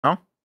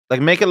Like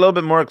make it a little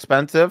bit more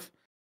expensive,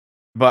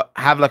 but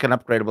have like an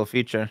upgradable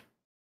feature.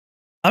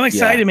 I'm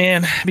excited,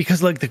 man,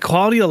 because like the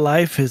quality of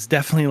life is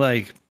definitely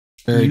like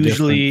Very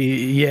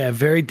usually, different.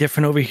 very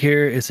different over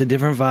here. It's a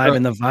different vibe,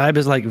 and the vibe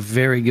is like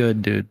very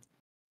good, dude.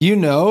 You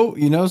know,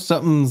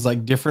 something's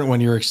like different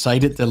when you're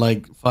excited to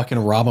like fucking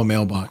rob a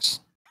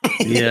mailbox.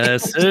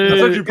 Yes, That's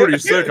actually pretty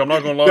sick. I'm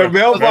not gonna lie. The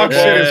mailbox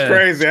shit is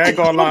crazy. I ain't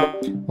gonna lie.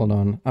 Hold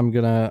on, I'm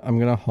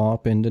gonna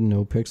hop into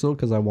NoPixel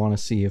because I want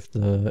to see if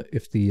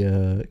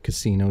the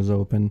casino's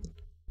open.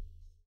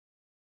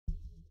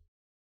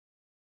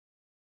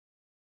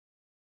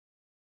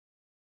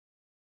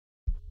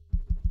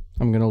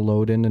 I'm gonna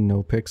load into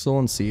NoPixel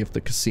and see if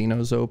the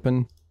casino's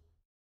open.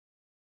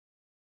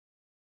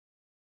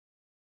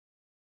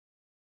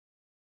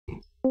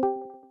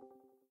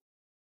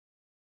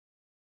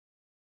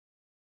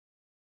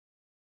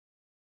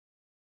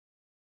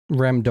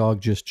 Rem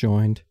Dog just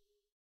joined.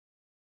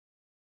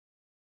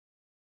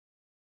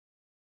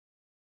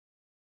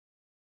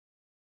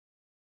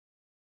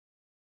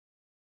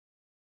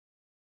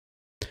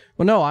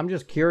 Well, no, I'm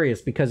just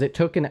curious because it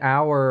took an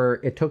hour.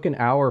 It took an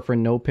hour for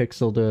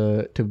NoPixel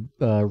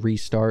to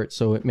restart,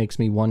 so it makes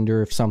me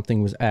wonder if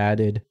something was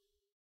added.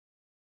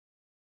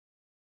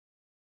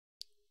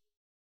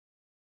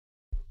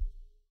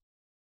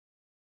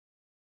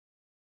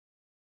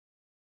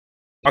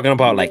 Talking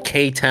about like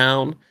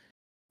K-Town,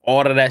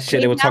 all of that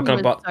shit they were talking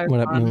about. What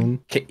up,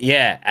 Moon?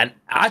 Yeah, and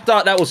I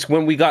thought that was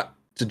when we got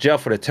to jail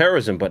for the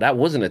terrorism, but that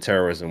wasn't a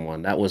terrorism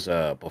one. That was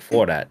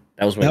before that.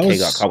 That was when K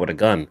got caught with a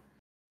gun.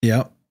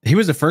 Yeah. He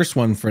was the first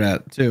one for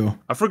that too.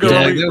 I forgot.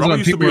 Rami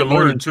used to be a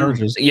lawyer too.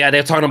 Yeah,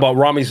 they're talking about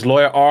Rami's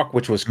lawyer arc,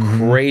 which was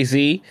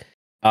crazy.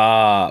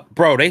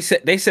 Bro, they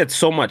said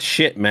so much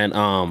shit, man.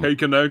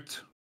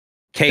 K-Connect.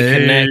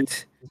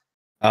 K-Connect.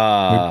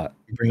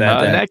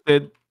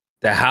 Connected.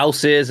 The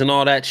houses and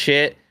all that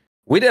shit.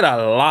 We did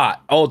a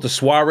lot. Oh, the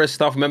Suarez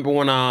stuff. Remember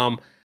when I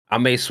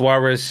made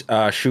Suarez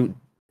shoot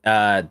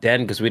Den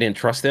because we didn't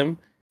trust him?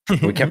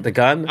 We kept the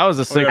gun. That was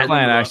a sick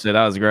plan, actually.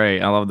 That was great.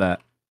 I love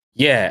that.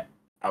 Yeah.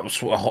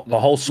 The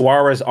whole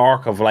Suarez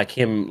arc of like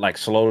him like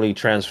slowly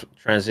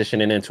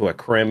transitioning into a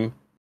crim.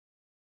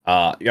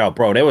 Yo,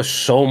 bro, there was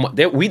so much.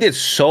 We did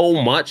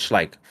so much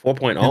like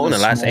 4.0 in the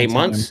last 8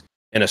 months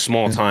in a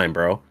small time,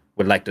 bro.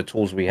 With like the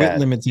tools we had.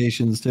 With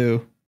limitations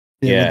too.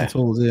 Yeah. With the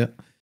tools, yeah.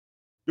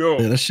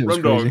 Yo, that shit was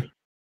Rem crazy. Dog.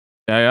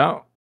 Yeah.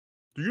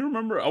 Do you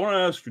remember? I want to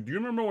ask you. Do you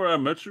remember where I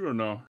met you or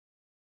no?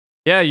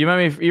 Yeah, you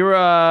remember me? You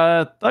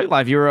were Thug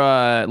Life. You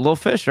were Little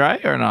Fish,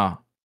 right? Or no?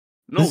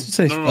 No.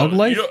 Thug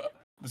Life?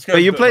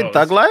 But you played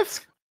Thug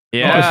Life?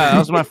 Yeah, that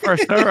was my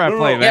first server I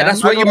played, man. Yeah,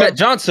 that's where you met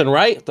Johnson,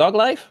 right? Thug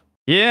Life?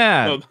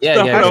 Yeah.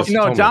 Yeah. Actually,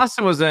 no,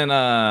 Johnson was in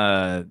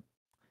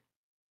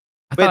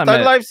Wait,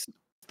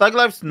 Thug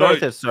Life's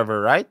Northest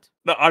server, right?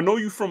 No, I know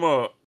you from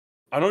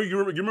I know you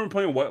remember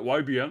playing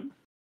YBN?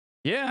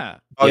 Yeah.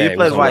 Oh, you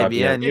played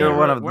YBN. You're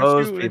one of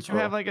those people. Did you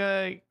have like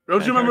a?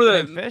 Don't you remember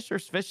that Fish or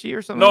Fishy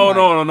or something?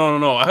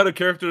 No. I had a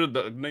character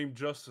named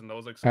Justin. That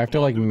was like. I have to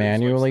like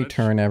manually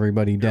turn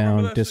everybody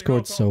down.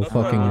 Discord's so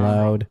fucking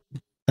loud.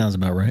 Sounds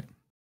about right.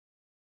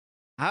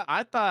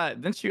 I thought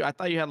I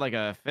thought you had like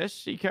a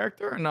fishy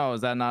character, or no? Is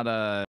that not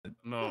a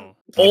no?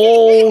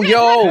 Oh,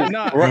 yo,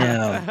 No.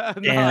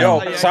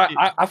 yo. So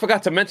I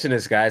forgot to mention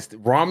this, guys.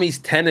 Rami's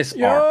tennis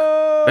arc.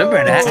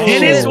 Remember that?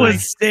 Tennis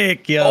was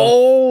sick, yo.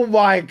 Oh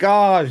my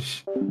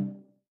gosh.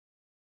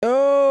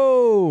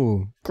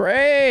 Oh,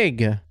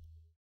 Greg.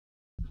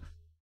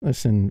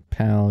 Listen,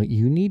 pal,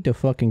 you need to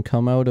fucking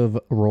come out of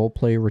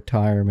roleplay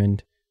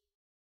retirement.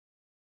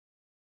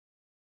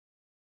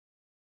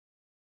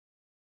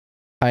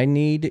 I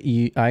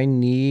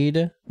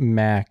need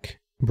Mac,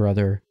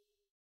 brother.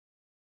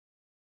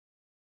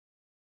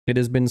 It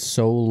has been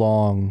so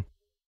long.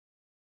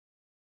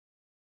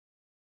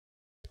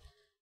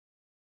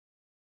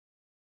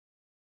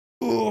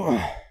 Ugh.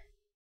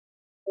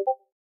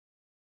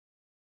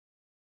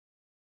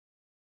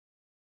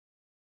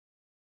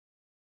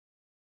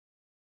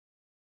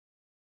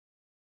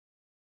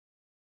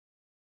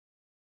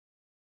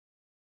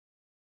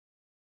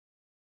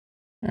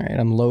 All right,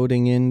 I'm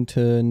loading into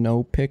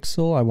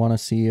NoPixel. I want to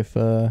see if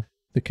the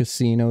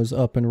casino's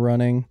up and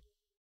running.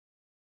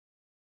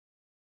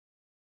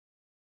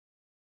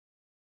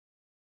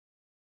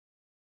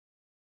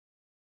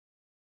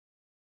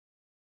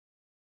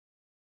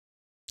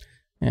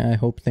 Yeah, I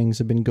hope things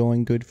have been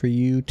going good for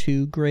you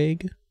too,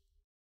 Greg.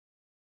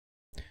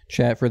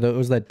 Chat, for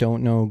those that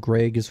don't know,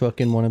 Greg is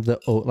fucking one of the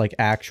like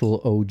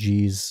actual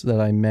OGs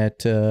that I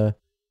met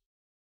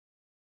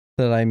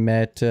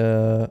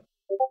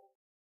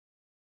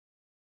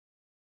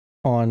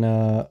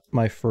on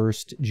my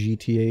first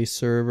GTA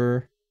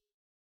server.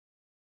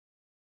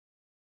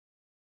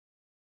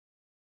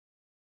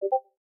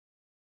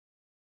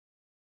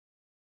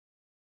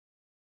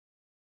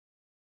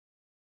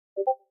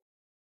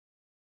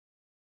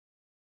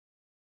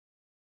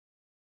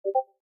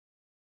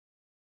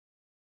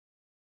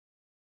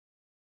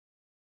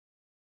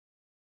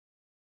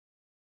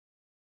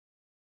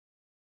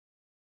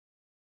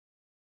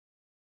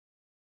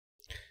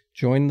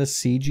 Join the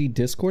CG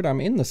Discord.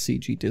 I'm in the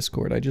CG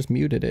Discord. I just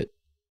muted it.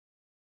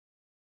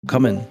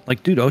 Coming.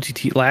 Like, dude,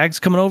 OTT lag's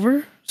coming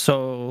over.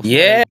 So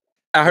Yeah. like,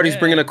 I heard he's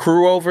bringing a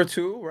crew over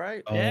too,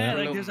 right? yeah,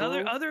 Bring like a there's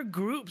crew. other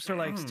groups are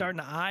like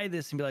starting to eye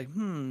this and be like,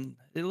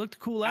 it looked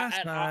cool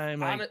last time.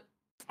 Like,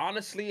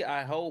 honestly,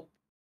 I hope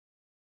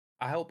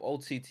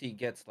OTT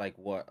gets like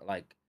what,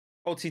 like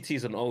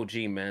OTT's an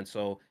OG, man.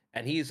 So,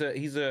 and he's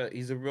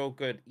a real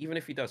good, even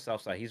if he does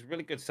self side, he's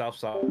really good self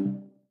side.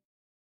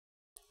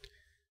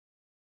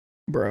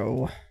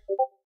 Bro,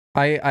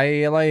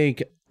 I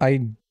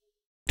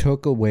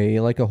took away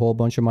like a whole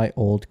bunch of my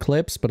old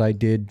clips, but I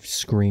did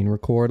screen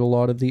record a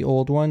lot of the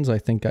old ones. I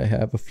think I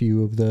have a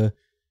few of the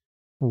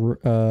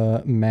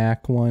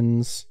Mac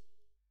ones.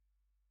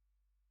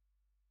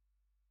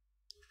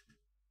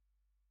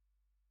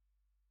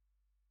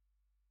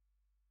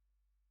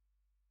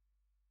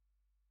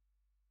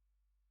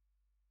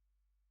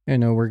 I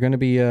know we're going to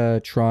be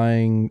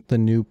trying the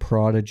new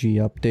Prodigy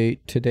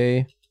update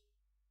today,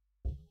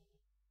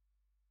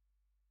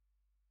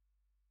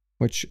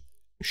 which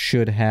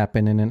should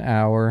happen in an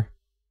hour.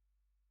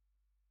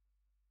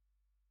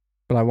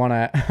 But I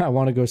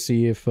want to go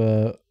see if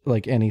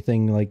like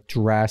anything like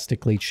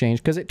drastically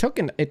changed, cuz it took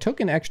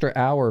an extra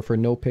hour for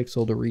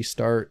NoPixel to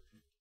restart.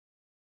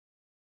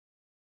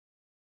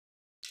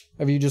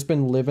 Have you just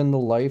been living the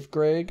life,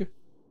 Greg?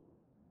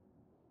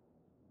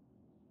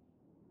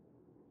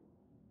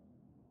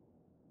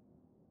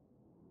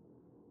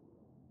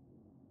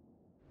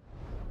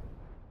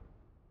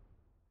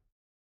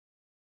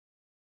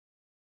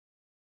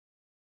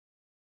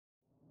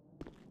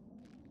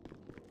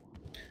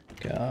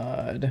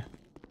 God.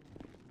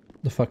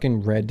 The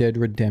fucking Red Dead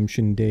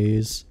Redemption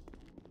days.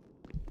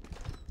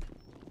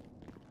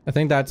 I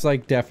think that's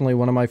like definitely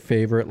one of my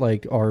favorite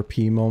like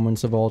RP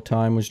moments of all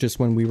time, was just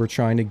when we were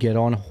trying to get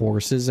on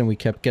horses and we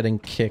kept getting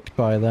kicked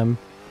by them.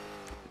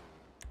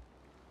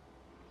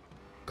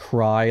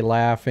 Cry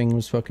laughing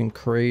was fucking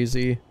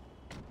crazy.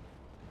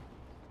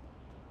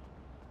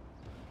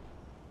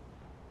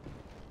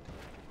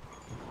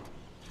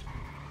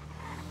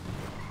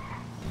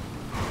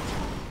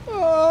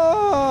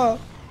 Ah!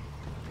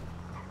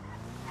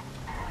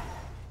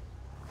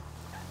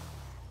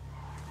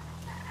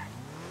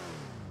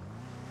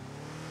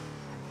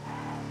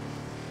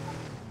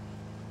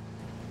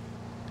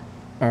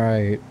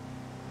 Alright.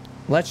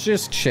 Let's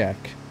just check.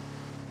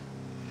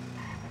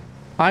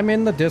 I'm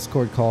in the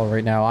Discord call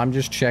right now. I'm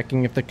just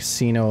checking if the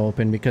casino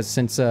opened, because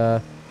since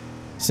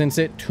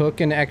it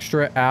took an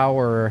extra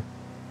hour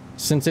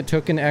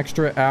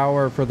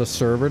for the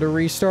server to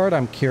restart,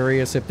 I'm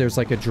curious if there's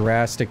like a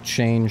drastic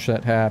change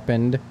that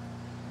happened.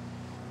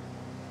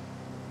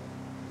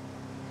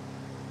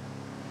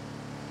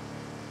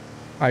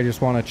 I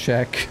just want to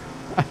check.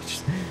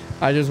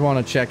 I just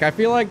want to check. I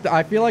feel like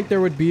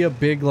there would be a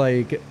big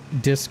like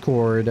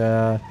Discord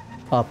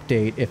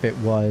update if it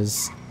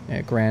was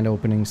grand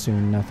opening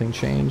soon. Nothing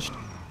changed.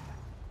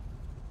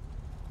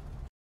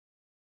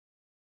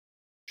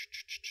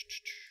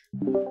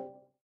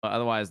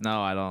 Otherwise,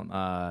 no, I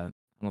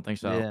don't think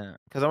so. Yeah,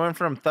 because I went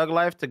from Thug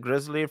Life to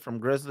Grizzly, from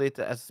Grizzly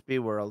to SSP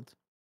World.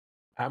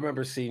 I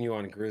remember seeing you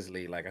on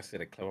Grizzly. Like I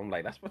said, a clip. I'm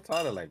like, that's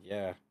Patata. Like,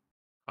 yeah.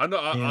 I know.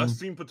 I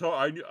seen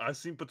Patar. I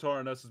seen Patar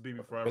and SSB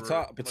before.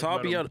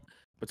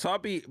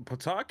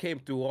 Patar came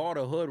through all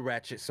the hood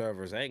ratchet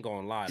servers. I ain't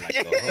gonna lie, like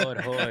the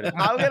hood.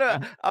 I'm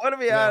gonna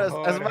be honest.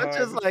 As hood, much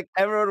as like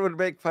everyone would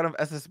make fun of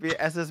SSB,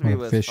 SSB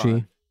was fishy.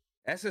 fun.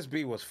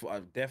 SSB was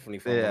definitely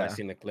fun when I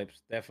seen the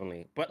clips,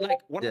 definitely. But like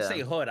when I say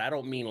hood, I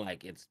don't mean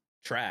like it's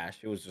trash.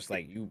 It was just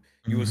like you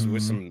was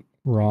with some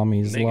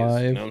Rami's niggas,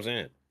 live. you know what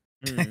I'm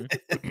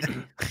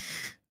saying?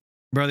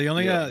 Bro, the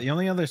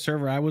only other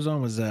server I was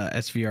on was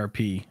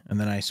SVRP, and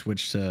then I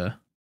switched to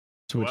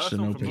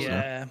NoPixel.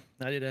 yeah,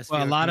 I did SVRP.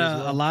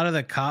 Well, a lot of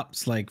the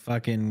cops like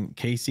fucking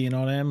Casey and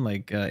all them,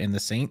 like in the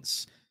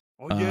Saints.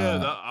 Oh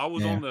yeah, I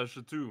was on that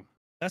shit too.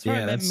 That's where I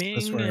met that's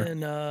Ming where...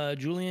 and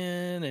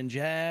Julian and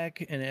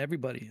Jack and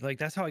everybody. Like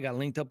that's how I got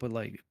linked up with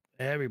like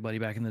everybody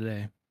back in the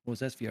day.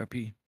 Was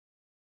SVRP.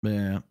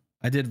 Yeah,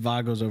 I did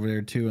Vagos over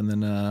there too, and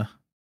then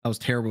I was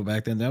terrible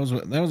back then. That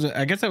was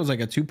I guess that was like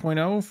a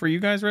 2.0 for you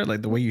guys, right?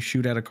 Like the way you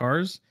shoot out of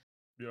cars.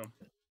 Yeah.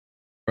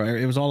 Right.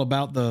 It was all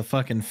about the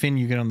fucking fin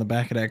you get on the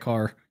back of that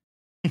car.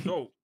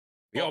 Yo,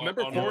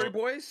 remember Quarry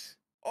Boys?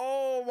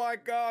 Oh my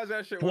gosh,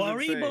 that shit was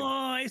Quarry insane.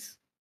 Boys.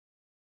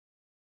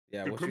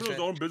 Yeah, do criminals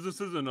own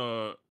businesses in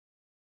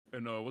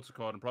what's it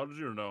called, in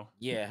Prodigy, or no?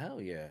 Yeah, hell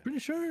yeah. Pretty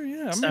sure,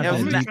 yeah.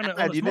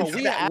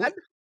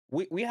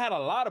 We had a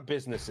lot of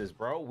businesses,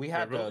 bro. We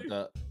had we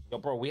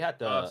had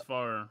That's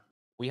fire.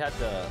 We had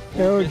the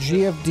Yo,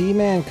 GFD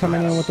man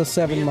coming in with the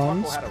 7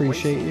 months.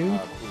 Appreciate you.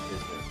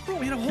 Bro,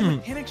 we had a whole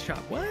mechanic shop.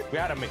 What? We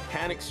had a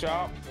mechanic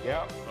shop.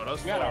 Yeah. Oh,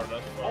 that's we had fire. a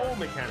That's fire. whole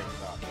mechanic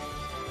shop.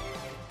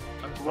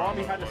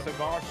 Rami had a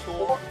cigar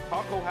store.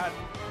 Taco had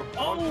the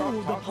pawn shop.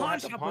 The pawn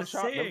shop was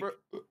sick. Remember?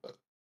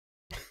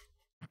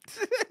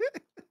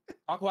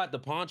 Taco had the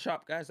pawn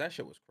shop, guys. That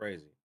shit was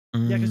crazy.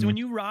 Yeah, because when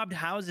you robbed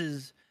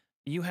houses,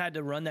 you had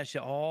to run that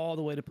shit all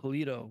the way to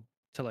Polito.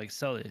 to like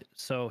sell it.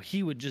 So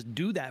he would just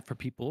do that for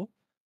people,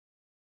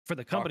 for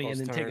the company, Tacos and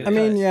then take turn. a I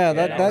mean, cut. yeah, Yeah,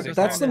 that was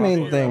that's the exactly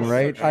main what thing, was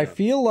right? I saying.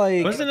 feel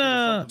like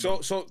Wasn't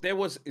So there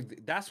was.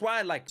 That's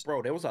why, like,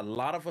 bro, there was a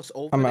lot of us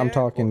over I'm there.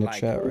 talking but, to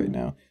like, chat right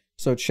now.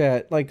 So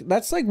chat, like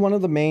that's like one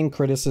of the main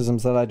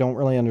criticisms that I don't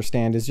really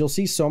understand is you'll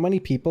see so many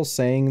people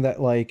saying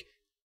that like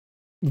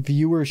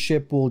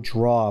viewership will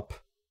drop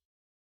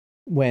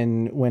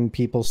when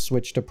people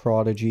switch to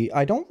Prodigy.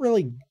 I don't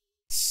really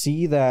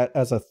see that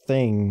as a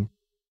thing.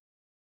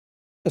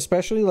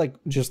 Especially like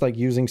just like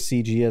using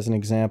CG as an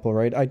example,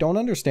 right? I don't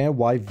understand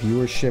why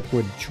viewership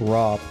would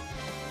drop.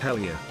 Hell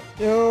yeah.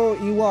 Yo,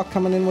 Ewok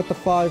coming in with the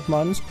 5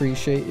 months.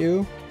 Appreciate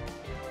you.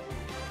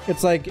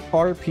 It's like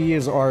RP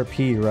is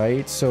RP,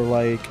 right? So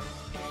like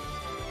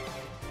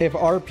if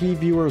RP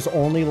viewers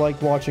only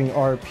like watching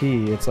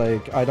RP, it's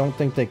like I don't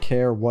think they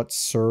care what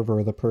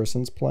server the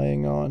person's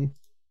playing on.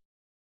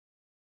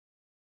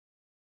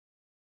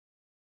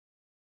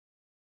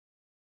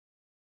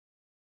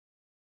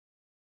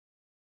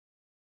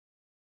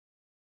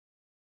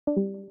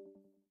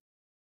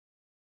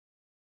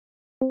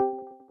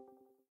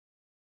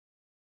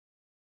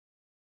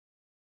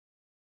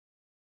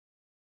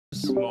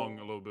 Too long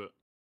a little bit.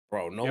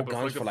 bro, no Yeah, but for,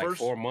 guns like, for the like first-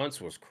 4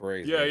 months was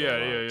crazy. Yeah, I ain't yeah,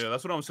 gonna lie. yeah, yeah.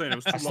 That's what I'm saying. It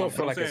was too I still long.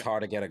 feel like I'm it's saying,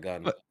 hard to get a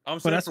gun. I'm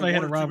saying that's for why I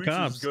had 1 to or 2 rob weeks is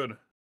cops. good.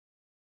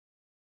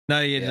 No,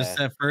 yeah, Yeah. just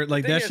that first, The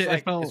like thing that is, shit. like,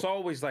 it felt. it's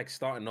always like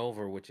starting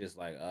over, which is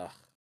like, ugh.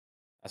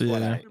 That's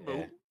what Yeah. I. Yeah, but,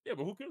 Yeah. yeah,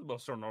 but who cares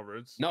about starting over?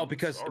 It's No, it's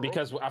because our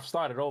because role. I've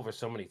started over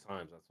so many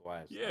times. That's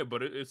why. I Yeah, stopped.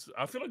 but it's.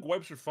 I feel like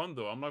wipes are fun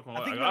though. I'm not gonna I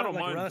lie. think Like, I about don't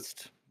it like mind.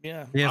 Rust.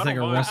 Yeah. Yeah, it's I like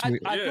don't a mind. rust. I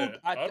Yeah, do.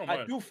 I don't I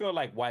mind. do feel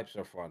like wipes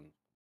are fun.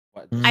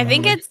 But I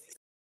think Mhm.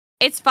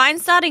 it's fine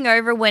starting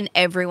over when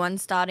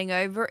everyone's starting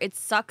over. It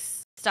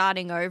sucks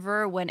starting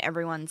over when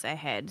everyone's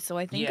ahead. So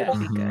I think Yeah. it'll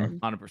be Mhm. good.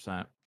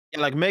 100%. Yeah,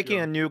 like making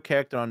Yeah. a new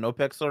character on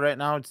NoPixel right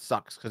now, it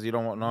sucks because you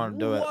don't want to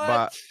do it.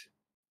 But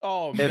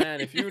Oh If-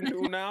 man, if you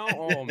knew now,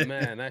 oh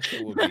man, that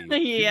shit would be.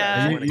 You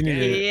Yeah. better join a You need gang.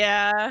 to-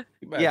 Yeah.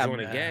 You better Yeah, join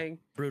a Yeah. gang.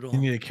 Brutal.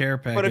 You need a care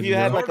package. but if you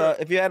had bro. like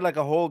if you had like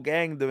a whole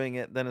gang doing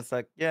it, then it's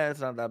like, yeah,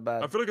 it's not that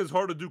bad. I feel like it's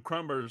hard to do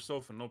crime by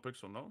yourself and no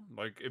pixel. No,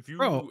 like if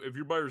Bro.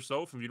 you're by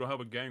yourself and you don't have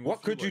a gang. What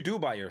with could you like, do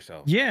by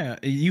yourself? Yeah,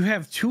 you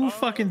have two Uh,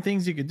 fucking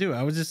things you could do.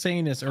 I was just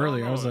saying this I don't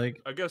earlier. I was know.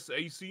 like, I guess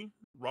AC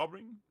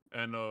robbing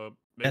and maybe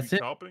That's it?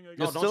 chopping. I You'll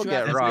guess. No, still don't you get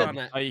have to be robbed. on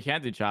that? Oh, you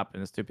can't do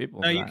chopping. It's 2 people.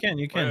 no, for you that. can,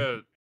 you Oh, can. yeah.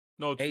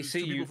 No, it's AC,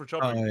 2 people you- for Oh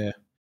chopping. yeah.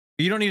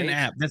 You don't need an H-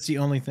 app. That's the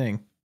only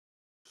thing.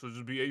 So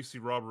just be AC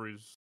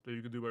robberies that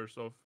you can do by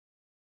yourself,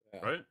 Yeah.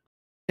 right?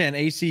 Yeah, and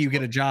AC, you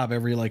get a job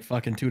every like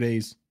fucking 2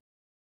 days.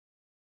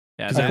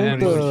 Yeah, I that think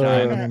and the-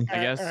 moonshine.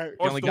 I guess you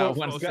Oh, only still- got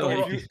one oh,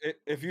 still. still-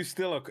 If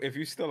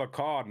you still a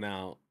card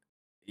now,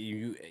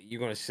 you're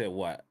gonna sit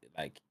what?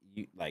 Like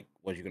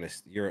what you're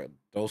gonna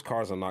those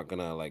cars are not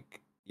gonna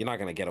like you're not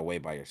gonna get away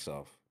by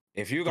yourself.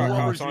 If you got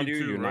Robberies cops on you,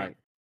 too, you're right?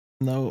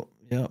 not. No,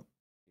 yeah.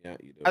 Yeah,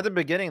 you do. At the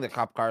beginning, the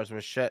cop cars were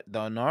shit,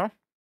 though. No, like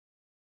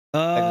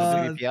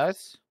the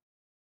CVPs.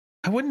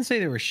 I wouldn't say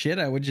they were shit.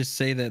 I would just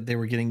say that they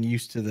were getting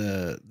used to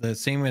the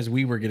same as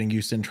we were getting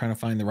used to in trying to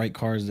find the right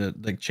cars to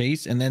like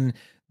chase. And then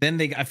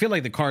I feel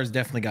like the cars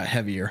definitely got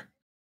heavier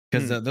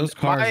because those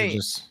cars are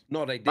just.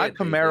 No, they did. My they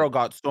Camaro did.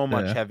 got so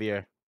much Yeah.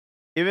 heavier.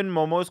 Even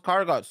Momo's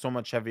car got so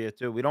much heavier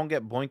too. We don't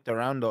get boinked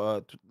around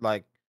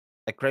like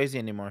crazy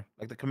anymore.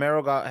 Like the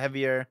Camaro got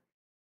heavier.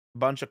 A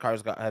bunch of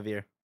cars got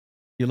heavier.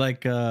 You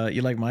like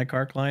my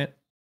car, client?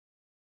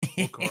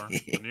 What car?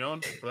 The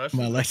neon? Bro, that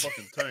My shit's a Lex-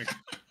 fucking tank.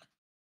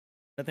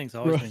 That thing's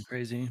always Bro. been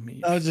crazy.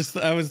 Me. I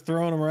was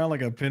throwing them around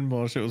like a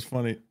pinball. Shit was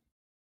funny.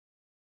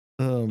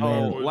 Oh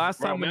man. Oh, last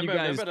Bro, time when you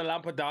remember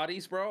guys. the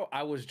Lampadottis, bro?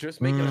 I was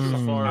just making a Mm.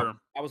 song. Fire.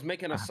 I was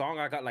making a song.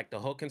 I got like the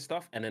hook and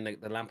stuff, and then the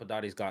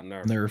Lampadottis got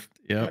nerfed. Nerfed.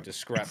 I Yep. just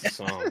scrapped the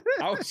song.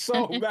 I was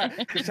so mad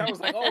because I was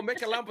like, "Oh,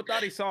 make a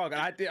Lampadati song."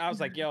 And I was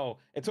like, "Yo,"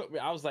 it took me.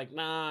 I was like,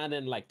 "Nah." And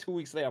then like 2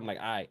 weeks later, I'm like,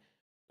 "All right,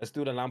 let's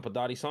do the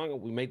Lampadati song."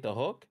 And we made the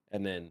hook,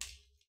 and then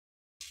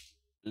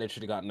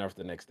literally got nerfed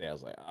the next day. I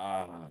was like,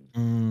 "Ah."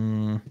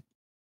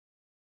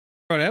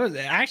 Bro, that was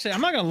actually, I'm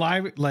not gonna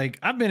lie, like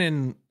I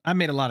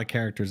made a lot of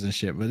characters and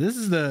shit, but this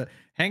is the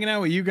hanging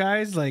out with you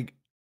guys, like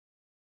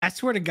I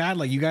swear to God,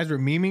 like you guys were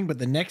memeing, but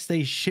the next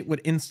day shit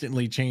would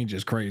instantly change.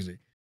 Is crazy.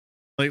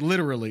 Like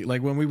literally,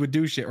 like when we would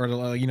do shit, or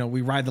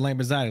we ride the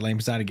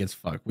Lamborghini gets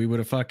fucked. We would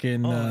have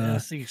fucking Yeah,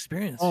 that's the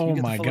experience. oh You get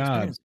the my full God.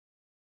 experience.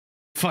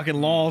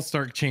 fucking laws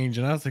start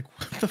changing. I was like,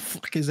 what the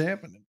fuck is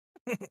happening?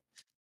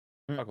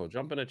 Paco,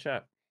 jump in the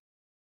chat.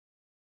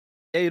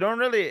 Yeah, you don't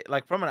really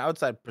like from an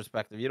outside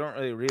perspective. You don't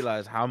really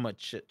realize how much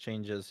shit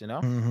changes. You know.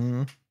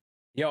 Mm-hmm.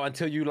 Yo,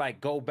 until you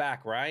like go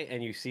back, right?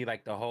 And you see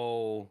like the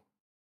whole,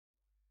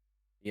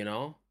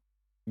 Yeah.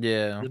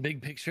 The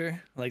big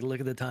picture. Like, look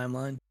at the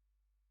timeline.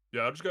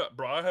 Yeah,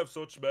 I have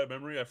such bad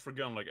memory. I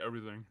forget on like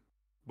everything.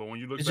 But when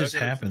you look It back, just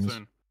at it, happens. It's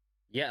insane.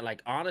 yeah,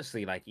 like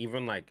honestly, like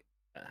even like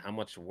how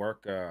much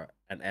work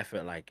and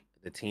effort like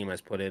the team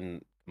has put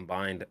in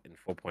combined in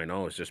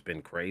 4.0 has just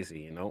been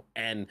crazy,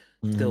 and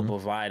still Mhm.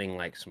 providing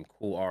like some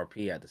cool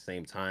RP at the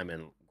same time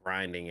and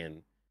grinding,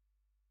 and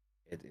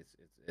it's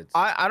It's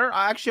I don't.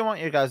 I actually want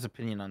your guys'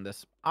 opinion on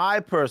this. I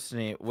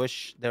personally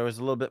wish there was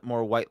a little bit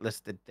more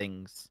whitelisted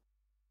things.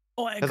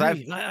 Oh, I 'Cause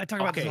agree. I talk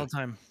about this okay. all the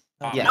time.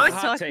 Yeah. my I was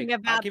hot talking take. I'll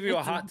about give you a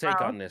this hot as take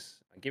well. on this.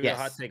 I'll give you a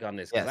hot Yes. take on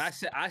this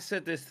because Yes. I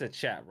said this to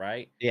chat,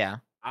 right? Yeah.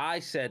 I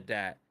said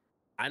that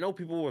I know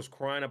people was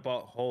crying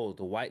about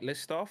the whitelist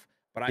stuff,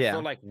 but I Yeah.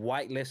 feel like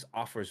whitelist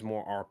offers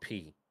more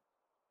RP,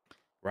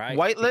 right?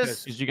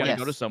 Whitelist. Because you gotta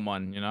go to Yes.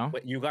 someone, you know.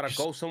 But you gotta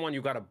go someone,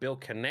 you gotta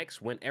build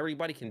connects. When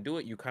everybody can do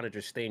it, you kind of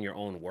just stay in your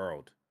own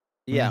world.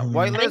 Yeah. Mhm.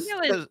 I Whitelist.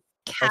 think it was 'cause-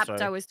 Capped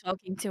sorry. I was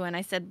talking to, and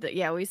I said that,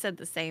 yeah, we said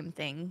the same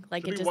thing.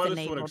 Like, Should it be just whitelist to an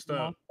enabled more.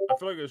 extent. I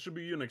feel like it should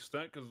be an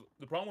extent because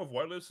the problem with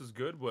whitelist is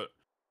good, but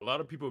a lot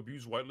of people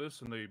abuse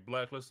whitelist and they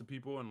blacklisted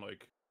people and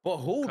like But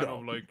who kind though?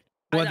 of like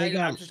Well, they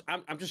got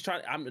I'm just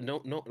trying.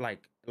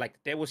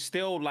 Like there was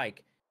still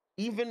like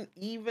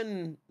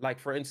even like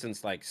for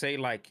instance like say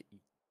like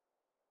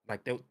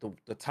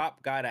the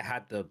top guy that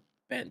had the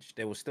bench,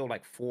 there was still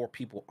like 4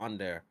 people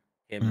under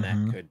him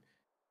Mhm.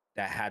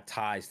 that had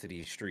ties to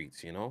these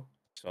streets, you know.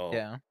 So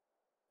Yeah.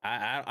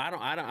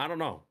 I don't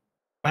know.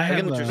 I I have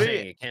get what you're a-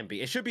 saying. It can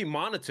be. It should be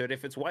monitored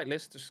if it's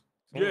whitelist. Just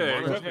yeah,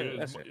 monitor exactly. it,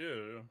 that's it.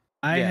 Yeah.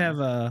 I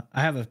Yeah.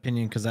 have an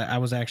opinion because I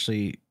was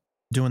actually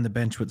doing the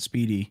bench with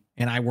Speedy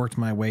and I worked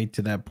my way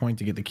to that point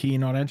to get the key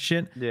and all that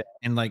shit. Yeah.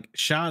 And like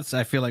Shots,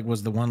 I feel like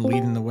was the one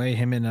leading the way.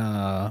 Him and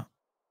I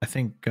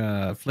think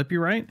Flippy,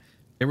 right?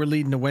 They were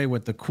leading the way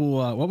with the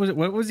cool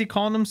what was he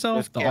calling himself?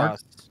 Just The arc?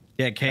 chaos.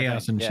 Yeah,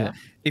 chaos and yeah.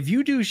 shit. If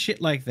you do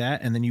shit like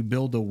that and then you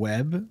build a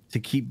web to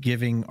keep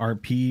giving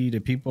RP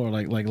to people, or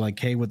like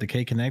K with the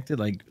K connected,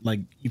 like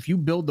if you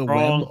build the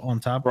Wrong. web on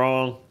top,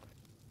 Wrong.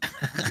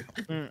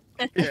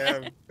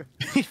 Yeah.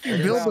 if you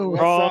build the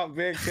Wrong.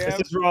 Big This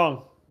is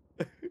wrong.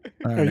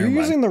 Are you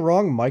using the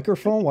wrong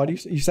microphone? Why do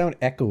you sound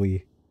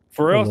echoey?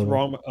 For real, it's little.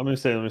 wrong. Let me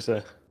say.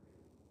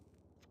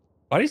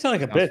 Why do you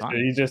sound like a Sounds bitch? fine. Are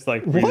you just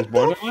like What just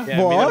born the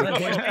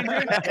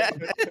that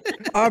way?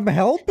 fuck? I'm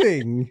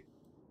helping.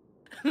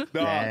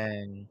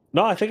 Dang.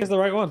 No, I think it's the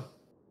right one.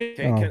 Maybe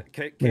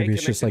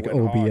it's just like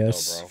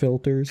OBS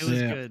filters. It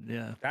was Yeah. good. Yeah.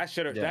 Yeah.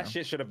 That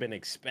shit should have been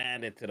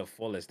expanded to the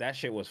fullest. That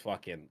shit was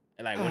fucking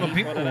like Oh, when he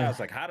people- put it out, I was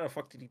like, how the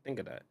fuck did he think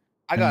of that?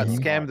 I got Mhm.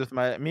 scammed with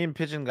me and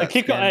Pigeon got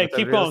Keep going. scammed Hey, with the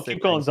keep real going. estate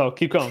Keep going, thing. Zoe.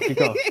 Keep going. Keep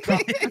going.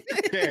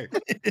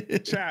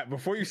 Chat,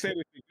 before you say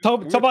anything,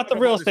 Talk about the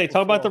real estate.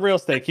 Talk about the before. real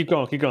estate. Keep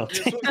going. Keep going.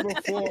 This was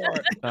before. Here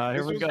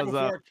This we was go.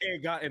 before K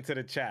got into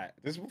the chat.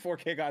 This is before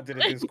K got into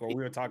the Discord.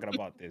 We were talking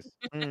about this.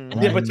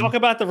 Mm. Yeah, but talk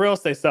about the real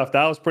estate stuff.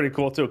 That was pretty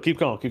cool too. Keep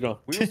going. Keep going.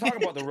 We were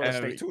talking about the real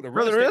estate too.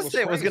 Bro, the real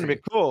estate was gonna be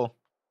crazy. cool,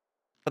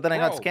 but then I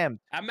got Bro. scammed.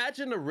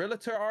 Imagine the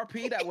realtor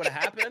RP that would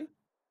happen.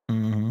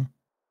 Mhm.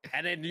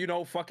 And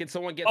then fucking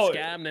someone gets Oh,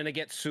 scammed and they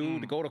get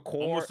sued to go to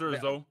court. Almost there,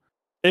 though.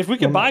 If we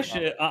could Well, buy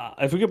shit,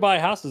 if we could buy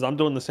houses, I'm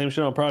doing the same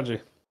shit on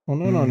Prodigy. Well,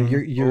 no,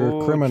 Mhm. you're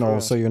Oh, criminal,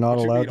 true. so you're not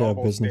It should be allowed to have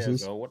almost there,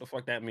 businesses. though. What the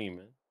fuck that mean,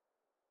 man?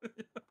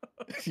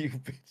 You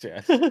bitch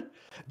ass.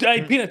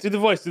 Hey, Peanut, do the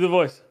voice. Do the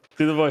voice.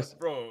 Do the voice.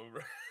 Bro.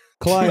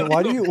 Client,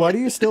 why do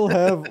you still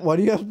have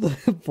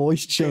the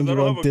voice Because I changer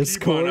don't on have a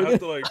keybind. I have Discord?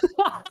 to like,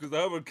 because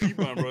I have a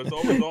keybind, bro. It's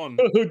always on.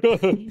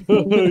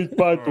 He's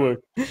bad boy.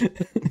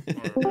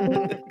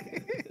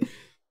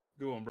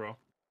 Go on, bro.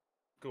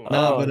 Go on.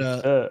 No, Oh,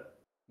 but shit.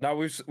 No,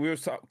 we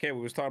was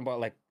talking about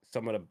like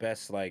some of the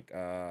best like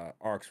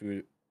arcs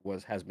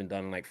has been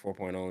done in like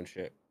 4.0 and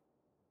shit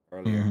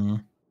earlier.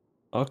 Mhm.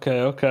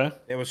 Okay.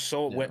 It was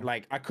so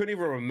like I couldn't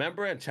even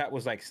remember, and chat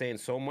was like saying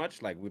so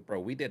much. Like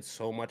we did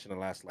so much in the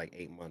last like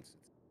 8 months.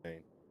 It's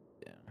insane.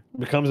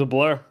 Becomes a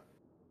blur.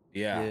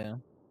 Yeah. Yeah.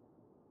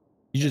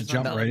 You just It's not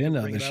jump that right like you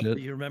into bring other it up, shit.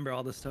 but you remember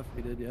all the stuff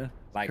we did, yeah. It's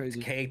Like crazy.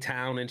 K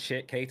Town and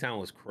shit. K Town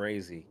was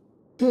crazy.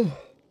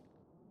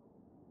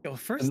 Yo,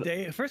 first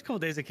couple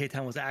days of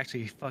K-Town was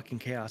actually fucking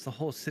chaos. The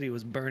whole city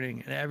was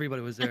burning and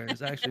everybody was there. It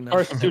was actually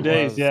nuts. First 2 It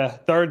days, was. yeah.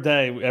 Third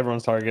day, everyone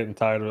started getting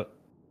tired of it.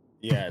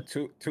 Yeah,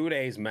 2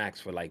 days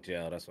max for like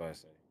jail. That's what I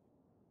say.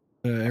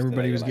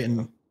 Everybody you're was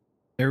like,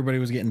 everybody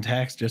was getting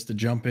taxed just to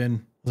jump in.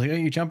 I was like, "Oh,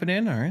 you jumping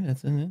in? All right,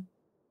 that's in it."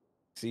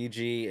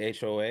 CG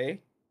HOA,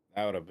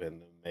 that would have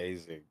been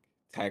amazing.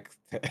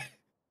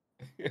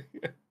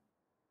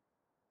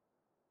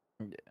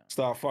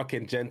 Start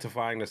fucking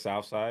gentrifying the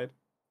South Side.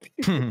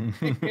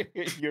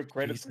 Your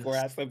credit score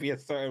has to be a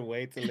certain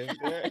way to live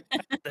there.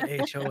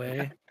 The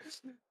HOA.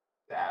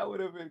 That would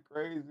have been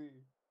crazy.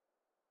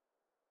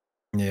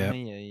 Yeah,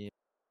 Yeah.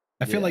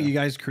 I feel like Yeah. you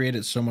guys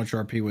created so much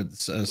RP with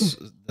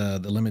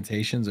the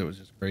limitations. It was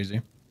just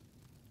crazy.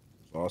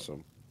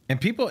 Awesome.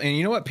 And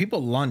you know what?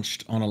 People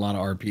lunched on a lot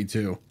of RP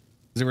too.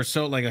 They were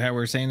so like how we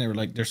were saying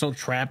they're so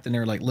trapped and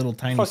they're like little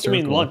tiny Fuck you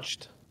mean circle.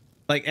 lunched?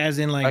 Like as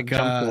in Like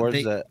jump towards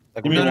they, it.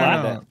 Like, You we mean no, did no,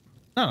 laugh? that.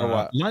 no, Or no,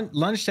 what? no.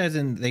 Lunched as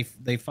in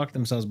they fuck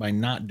themselves by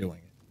not doing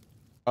it.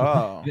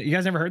 Oh. You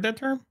guys ever heard that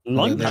term?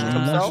 Lunch? They lunched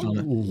Themselves? on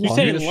it. You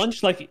saying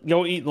lunch like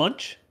go eat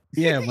lunch?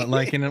 Yeah, but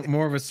like in a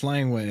more of a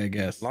slang way, I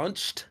guess.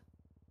 Lunched?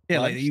 Yeah,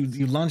 like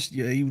you launched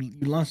you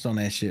launched on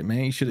that shit,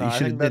 man. You should No, I have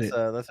think did it.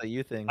 that's a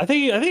you thing. I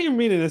think you're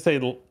meaning to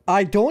say.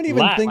 I don't even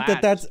Latch. think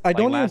that that's. I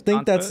don't even latched think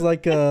onto that's it?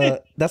 like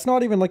a. That's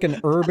not even like an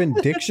Urban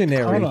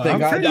Dictionary Hold on, thing.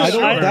 I'm I pretty don't.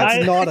 sure-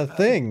 That's not a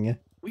thing.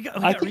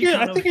 I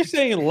think you're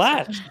saying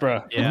latch,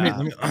 bro. Yeah.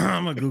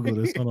 I'm gonna Google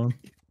this. Hold on.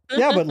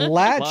 Yeah, but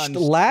latched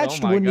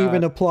Lunged. Oh my wouldn't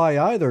even God. apply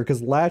either,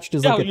 because latched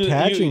is Yeah, like you-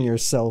 attaching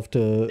yourself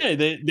to. Yeah,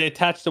 they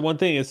attached to one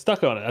thing and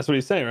stuck on it. That's what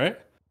he's saying, right?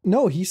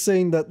 No, he's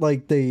saying that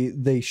like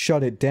they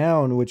shut it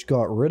down, which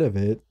got rid of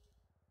it.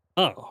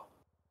 Oh,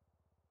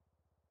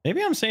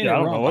 Maybe I'm saying yeah. it I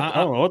don't wrong. know. I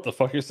don't know what the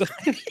fuck you're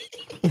saying.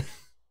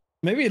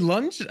 Maybe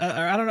lunge.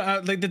 I don't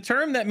know. Like the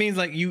term that means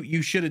like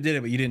you should have did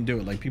it, but you didn't do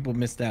it. Like people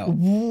missed out.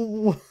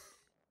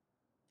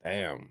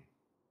 Damn.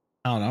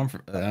 I don't know.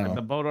 I don't Like know.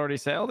 the boat already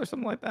sailed or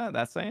something like that.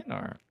 That's saying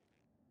or.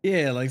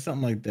 Yeah, like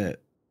something like that.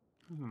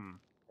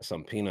 That's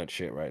some peanut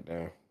shit right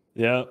there.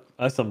 Yeah,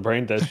 that's some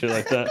brain dead shit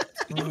like that.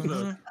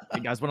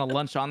 You guys want to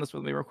lunch on this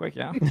with me real quick?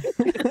 Yeah.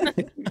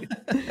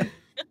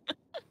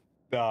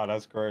 Nah,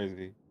 that's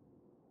crazy.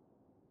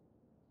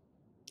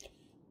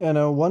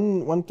 And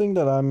one thing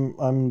that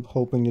I'm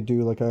hoping to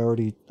do, like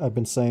I've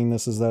been saying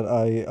this, is that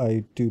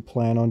I do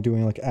plan on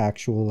doing like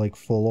actual like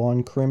full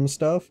on crim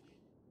stuff.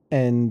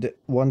 And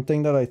one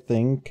thing that I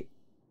think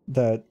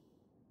that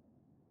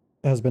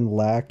has been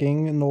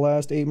lacking in the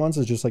last 8 months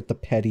is just like the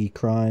petty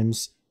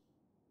crimes.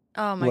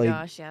 Oh my Like,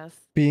 gosh, yes.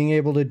 Being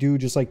able to do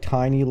just like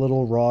tiny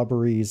little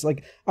robberies.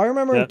 Like I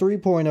remember in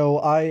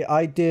 3.0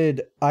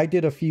 I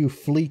did a few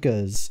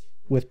fleekas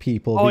with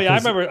people. Oh yeah, I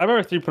because-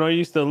 remember 3.0. You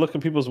used to look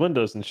in people's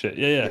windows and shit.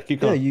 Yeah,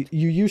 keep Yeah, going.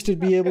 you used to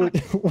be able to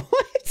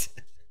what?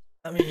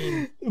 I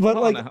mean, But Hold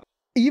on like now.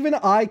 even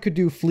I could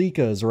do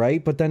fleekas,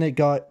 right? But then it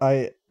got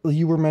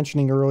you were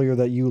mentioning earlier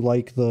that you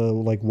like the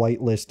like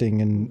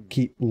whitelisting and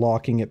keep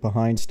locking it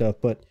behind stuff,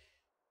 but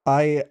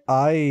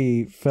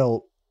I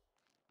felt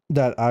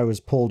that I was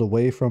pulled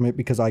away from it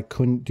because I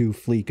couldn't do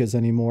fleekas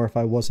anymore if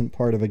I wasn't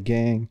part of a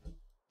gang.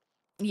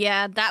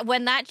 Yeah, that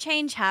when that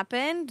change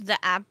happened, the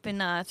app in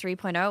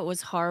 3.0, it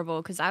was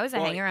horrible because I was a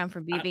Well, hangaround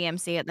for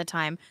BBMC at the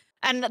time,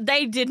 and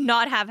they did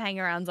not have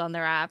hangarounds on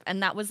their app,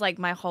 and that was like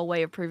my whole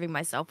way of proving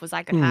myself was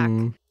I could hack.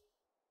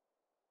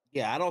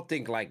 Yeah, I don't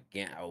think like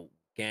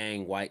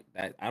gang white.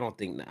 That I don't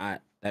think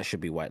that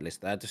should be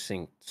whitelisted. I just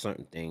think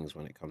certain things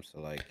when it comes to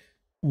like.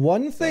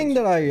 One thing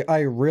that I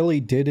really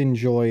did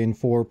enjoy in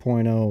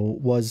 4.0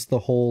 was the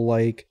whole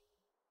like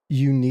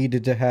you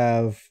needed to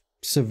have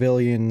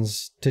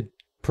civilians to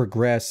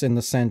progress in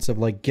the sense of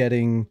like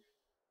getting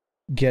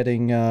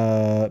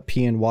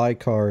P&Y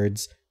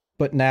cards,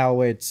 but now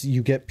it's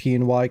you get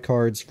P&Y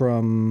cards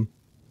from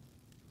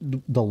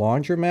the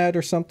laundromat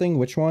or something.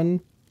 Which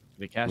one?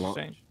 The cash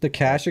exchange. The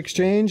cash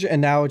exchange,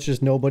 and now it's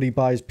just nobody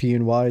buys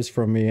P&Ys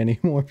from me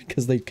anymore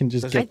because they can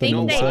just get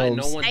them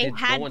themselves. They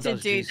had to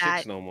does do G6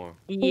 that. no more.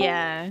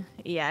 Yeah,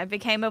 it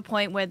became a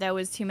point where there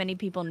was too many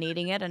people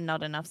needing it and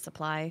not enough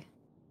supply.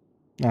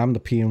 I'm the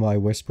P&Y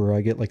whisperer.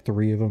 I get like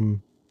 3 of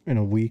them in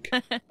a week.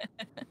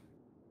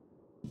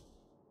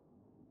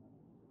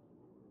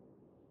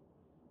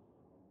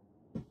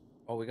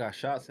 Oh, we got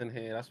shots in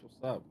here. That's what's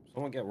up.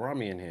 Someone get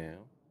Rami in here.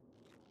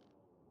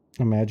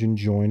 Imagine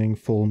joining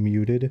full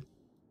muted.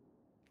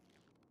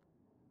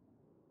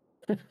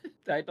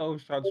 I know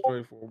shots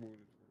straight for a movie.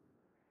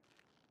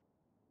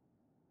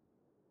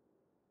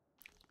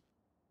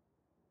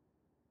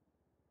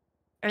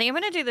 I think I'm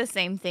gonna do the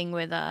same thing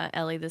with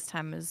Ellie this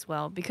time as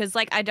well because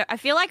like I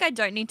feel like I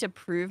don't need to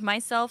prove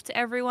myself to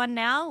everyone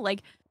now.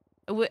 Like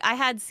I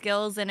had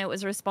skills and it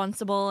was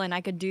responsible and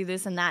I could do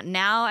this and that.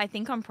 Now I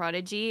think on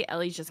Prodigy,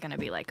 Ellie's just gonna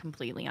be like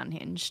completely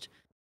unhinged.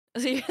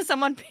 So if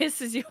someone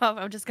pisses you off,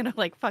 I'm just gonna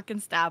like fucking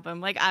stab him.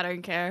 Like I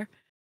don't care.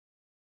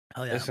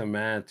 Hell yeah. Listen,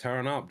 man,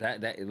 turn up.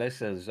 That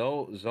listen,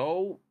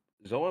 Zoe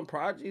and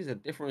Prodigy is a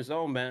different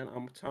zone, man.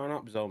 I'm turn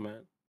up, Zoe,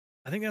 man.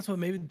 I think that's what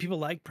made people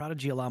like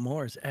Prodigy a lot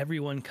more. Is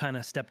everyone kind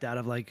of stepped out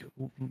of like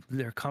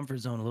their comfort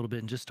zone a little bit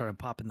and just started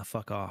popping the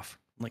fuck off.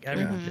 Like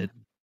everyone did.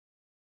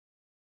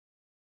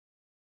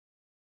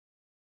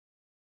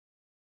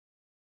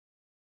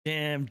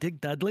 Damn,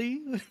 Dick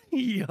Dudley.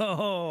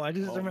 Yo, I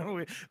just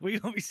remember we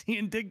gonna be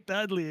seeing Dick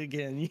Dudley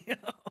again. Yo,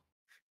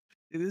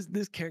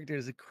 this character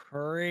is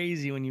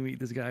crazy when you meet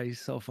this guy. He's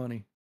so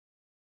funny.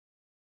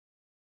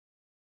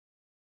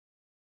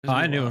 Oh,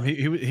 I knew him.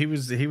 He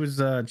was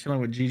chilling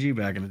with GG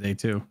back in the day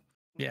too.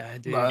 Yeah,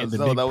 dude.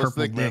 So that was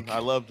sick, man. dick. I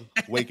loved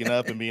waking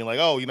up and being like,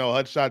 oh, you know,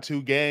 Hutch shot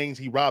 2 gangs.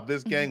 He robbed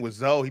this gang with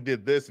Zoe. He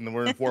did this, and then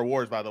we're in 4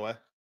 wars, by the way.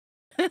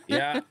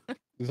 Yeah,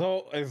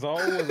 Zoe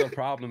was a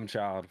problem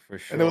child for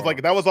sure. And it was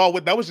like that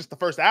was just the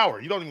first hour.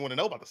 You don't even want to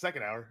know about the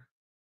second hour.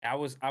 I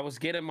was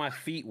getting my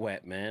feet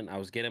wet, man. I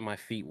was getting my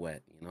feet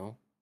wet. You know,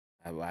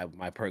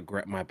 my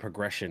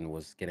progression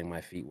was getting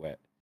my feet wet.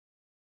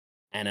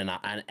 And then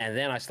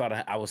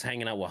I was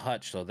hanging out with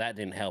Hutch, so that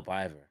didn't help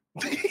either.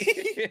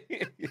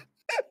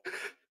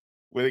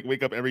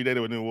 Wake up every day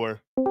to a new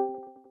war.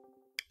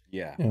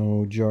 Yeah.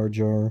 Oh, Jar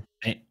Jar.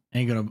 I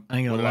ain't gonna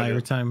lie.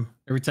 Every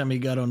time he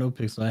got on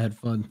NoPixel, I had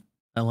fun.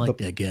 I like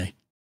that guy.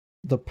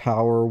 The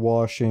power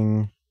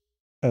washing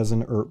as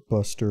an herb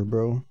buster,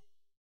 bro.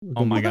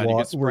 Oh my god, you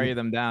can spray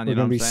them down. We're You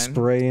know gonna what be I'm saying?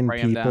 spraying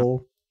Spray 'em down.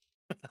 people.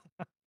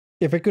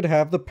 If it could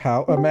have the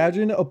power,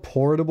 imagine a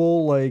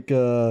portable like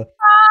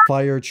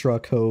fire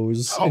truck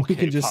hose, and you Okay,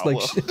 can just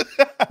Pablo.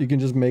 you can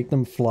just make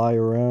them fly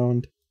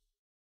around.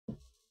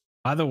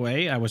 By the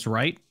way, I was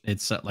right.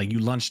 It's like you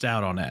lunched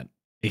out on that.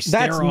 They That's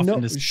stare off no-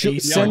 into should-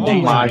 space. send Oh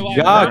them my like-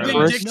 god, Urban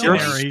Chris, you're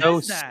Dictionary. so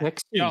What is that?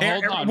 sexy. Yo,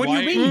 hold on. What do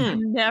you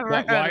mean? Never.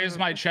 Why heard is of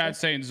my it. chat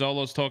saying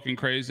Zolo's talking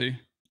crazy?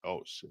 Oh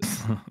shit.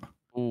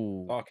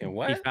 Ooh. Talking He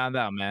what? found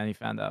out, man. He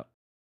found out.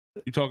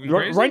 You talking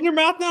crazy? Run your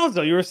mouth now,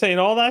 Zo. You were saying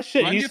all that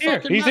shit. Run He's your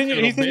here. fucking He's in mouth,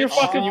 your, he's little in your bitch.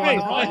 fucking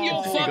face. Run your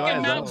Go fucking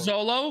ahead, mouth,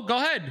 Zolo. Zolo. Go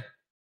ahead.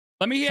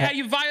 Let me hear how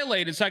you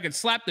violated so I can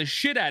slap the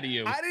shit out of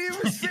you. I didn't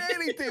even say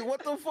anything.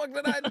 What the fuck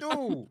did I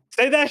do?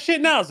 Say that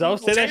shit now, Zo.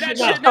 Say that shit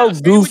shit now. now.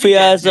 Say what you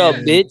ass got, up,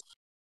 man. bitch.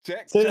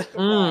 Check Say the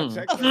vibe.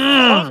 Check the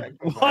vibe. Check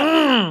the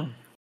vibe.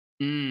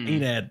 Eat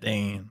that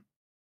thing.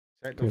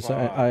 Check the Chris,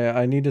 vibe.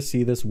 I need to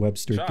see this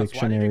Webster Shots, why did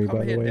dictionary, you come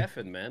by the here way.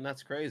 deafened, man?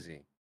 That's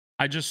crazy.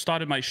 I just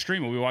started my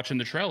stream. Are we watching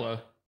the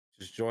trailer?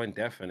 Just join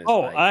deafened.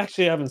 Oh, I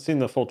actually haven't seen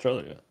the full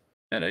trailer yet.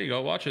 Yeah, there you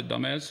go. Watch it,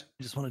 dumbass.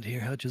 I just wanted to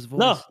hear Hutch's voice.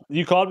 No,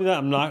 you called me that.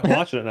 I'm not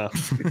watching it now.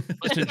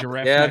 Listen,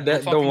 giraffe. Yeah, neck,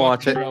 don't fucking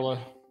watch the it. trailer.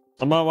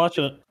 I'm not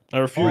watching it. I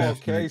refuse.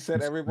 Okay,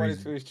 said everybody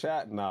crazy. to his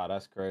chat. Nah,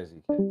 that's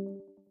crazy.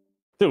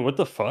 Dude, what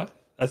the fuck?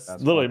 That's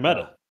literally fucked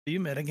meta. up. You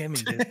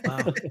metagaming, dude.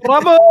 Wow.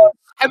 Bravo,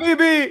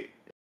 habibi.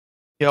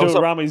 Yo, Dude, what's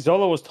up? Rami,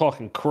 Zola was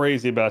talking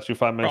crazy about you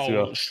 5 minutes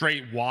Bro, ago.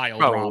 straight wild,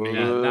 Bro, Robbie.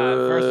 Yeah, nah,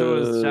 first it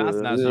was shots,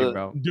 now it's you,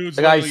 bro. Dude's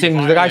The guy literally sings.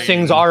 The guy violating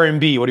sings him.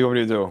 R&B. What do you want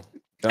me to do? You know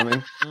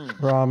what I mean?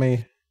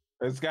 Rami,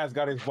 This guy's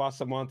got his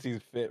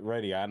Basamontes fit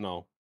ready. I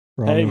know.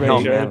 Hey, Rami, Ray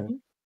No, J.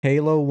 man.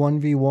 Halo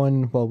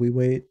 1v1 while we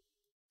wait.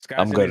 This guy's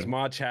I'm in good. his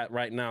mod chat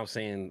right now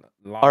saying.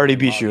 Already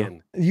beat you.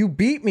 You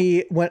beat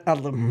me when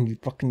you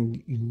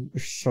fucking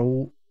you're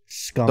so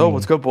scummy. So,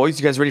 what's good, boys?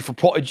 You guys ready for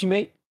Prodigy,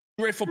 mate?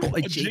 You ready for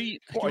Prodigy?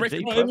 You ready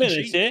for Wait a minute,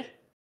 Prodigy? yeah?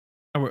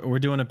 Oh, we're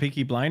doing a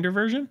Peaky Blinder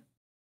version?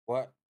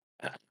 What?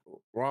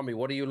 Rami,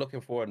 what are you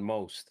looking for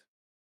most?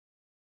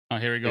 Oh,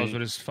 here he goes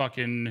with his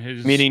fucking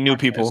his Meeting new podcast.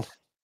 people.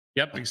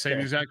 Yep, the same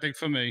exact thing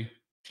for me.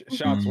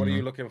 Shots, what are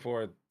you looking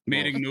for?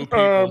 Meeting new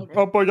people.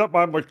 Open up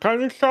my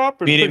mechanic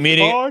shop. And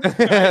Meeting. I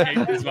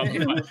hate this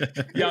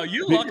motherfucker. Yo,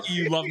 you lucky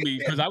you love me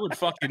because I would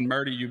fucking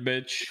murder you,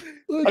 bitch.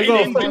 I go,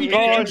 In "Thank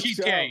God."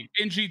 GTA,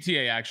 in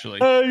GTA, actually.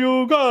 Hey,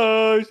 you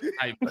guys. Here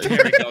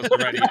he goes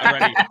already.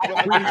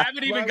 We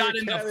haven't even My got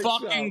in the mechanic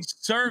fucking shop.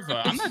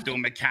 server. I'm not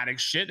doing mechanic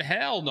shit.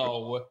 Hell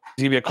no.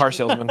 He's gonna be a car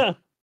salesman.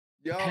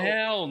 Yo,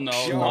 Hell no.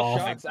 yo, Nothing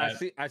Shots, like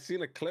that. I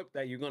seen a clip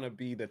that you're gonna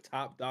be the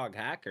top dog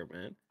hacker,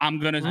 man. I'm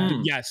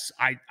gonna yes,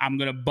 I'm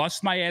gonna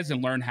bust my ass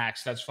and learn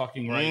hacks. That's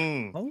fucking right.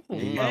 Mm. Oh,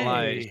 But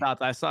like, yay.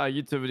 shots, I saw a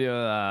YouTube video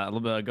a little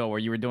bit ago where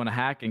you were doing a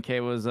hack and Kay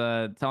was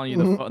telling you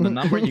the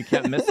number. You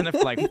kept missing it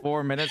for like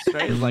 4 minutes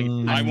straight. It was like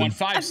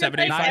 915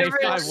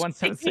 785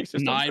 176 or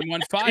something.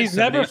 915 He's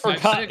never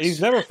forgotten. He's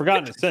never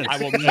forgotten it since. I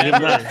will never.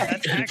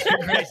 That's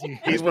actually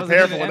crazy. He's It wasn't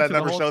prepared for even when that answered the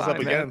number whole shows up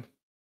time, man. again.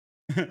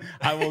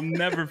 I will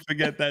never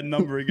forget that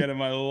number again in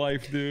my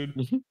life, dude.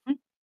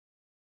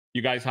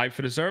 You guys hyped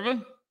for the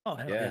server? Oh,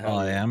 hell Yeah. yeah.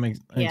 Oh yeah, I'm Yeah.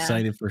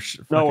 excited for.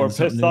 No, we're fucking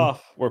something pissed new.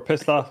 off. We're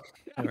pissed off.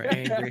 We're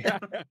angry. I'm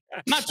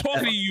not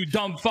talking to you,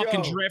 dumb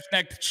fucking Yo. giraffe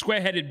neck,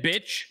 square headed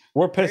bitch.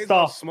 We're He's pissed on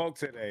off. smoke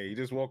today. He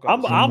just woke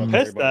up. I'm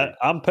pissed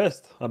I'm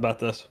pissed about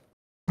this.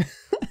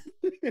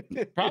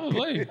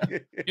 Probably.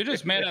 You're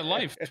just mad at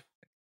life.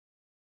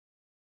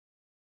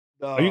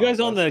 Are you guys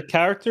on the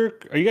character?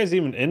 Are you guys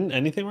even in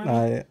anything right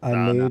now? I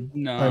No, no. made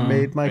No. I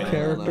made my Hell no.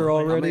 character I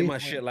already. made my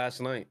shit last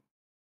night.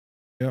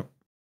 Yep.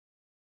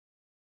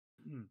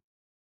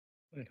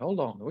 Wait, hold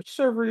on. Which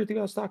server are you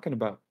guys talking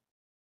about?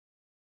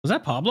 Was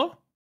that Pablo?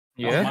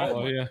 Yeah.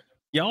 Oh, yeah.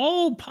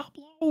 Yo,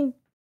 Pablo.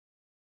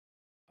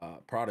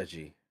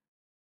 Prodigy.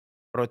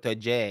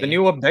 Protege. The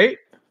new update?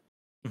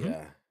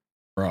 Yeah.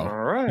 Bro, All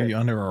are right. you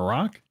under a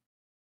rock?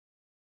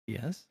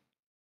 Yes.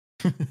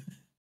 I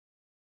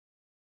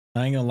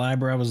ain't gonna lie,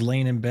 bro. I was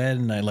laying in bed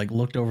and I like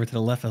looked over to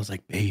the left. I was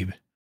like, babe,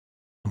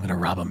 I'm gonna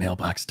rob a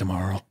mailbox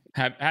tomorrow.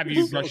 Have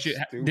you So brushed your,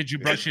 stupid. did you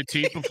brush your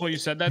teeth before you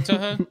said that to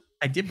her?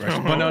 I did brush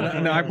them, but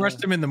no, I brushed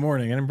them in the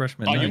morning. I didn't brush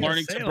them Are at you night.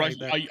 learning Say to it brush?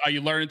 like that. Are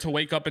you learning to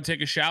wake up and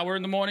take a shower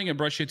in the morning and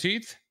brush your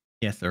teeth?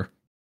 Yes, sir.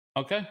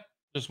 Okay,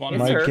 just wanted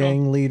My to sir.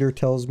 gang leader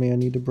tells me I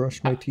need to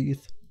brush my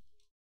teeth.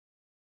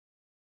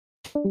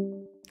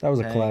 That was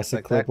a Dang,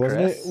 classic like clip, that,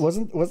 wasn't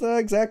it? Chris? Was that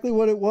exactly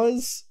what it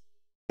was?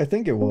 I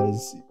think it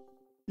was.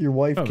 Your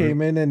wife Probably.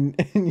 came in and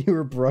you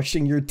were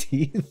brushing your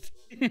teeth.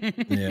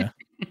 Yeah.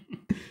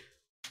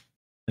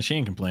 She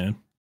ain't complaining.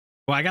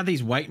 Well, I got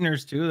these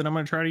whiteners too that I'm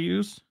gonna try to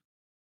use.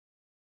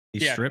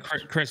 These Yeah, strips.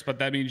 Chris, but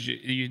that means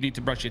you need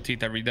to brush your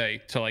teeth every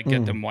day to like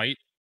get Mm. them white.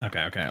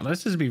 Okay.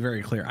 Let's just be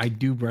very clear. I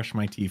do brush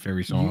my teeth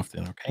every so You-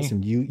 often. Okay.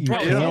 Listen, you Bro,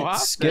 can't so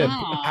often. skip.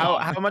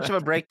 How much of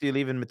a break do you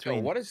leave in Yo,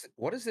 between? what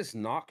is this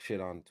knock shit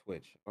on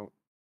Twitch? Oh,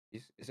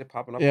 is it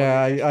popping up?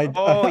 Yeah, on your I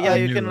desktop? Oh yeah, I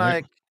you knew, can right?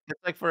 like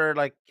it's like for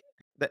like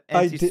the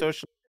I did-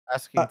 anti-social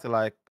asking to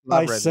like I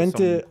collaborate with sent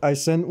someone. it. I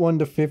sent one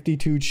to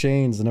 52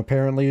 chains, and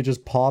apparently it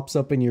just pops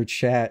up in your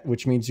chat,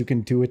 which means you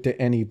can do it to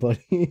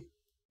anybody.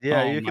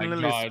 Yeah, Oh you my can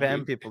literally God, spam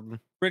dude. people.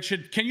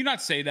 Richard, can you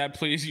not say that,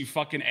 please, you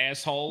fucking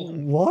asshole?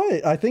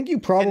 What? I think you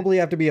probably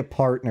have to be a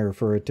partner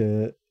for it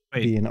to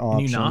be an Can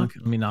option. you knock?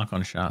 Let me knock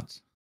on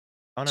shots.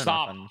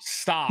 Stop.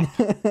 Stop.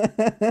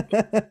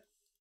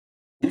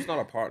 Who's not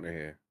a partner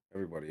here?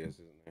 Everybody is,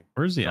 isn't there?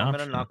 Where's the I'm option?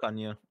 gonna knock on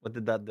you. What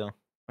did that do?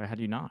 Wait, how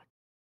do you knock?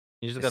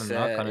 You just It, gotta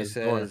knock on it his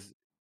door. says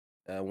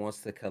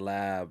wants to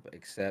collab,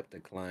 accept,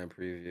 decline,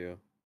 preview.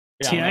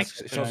 Yeah, See, I'm I- not It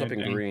clicking shows up in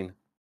anything. green.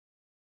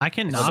 I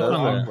can It's knock so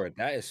on the. awkward.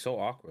 That is so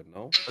awkward.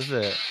 No, What is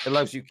it? It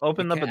like you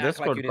opened up a can't act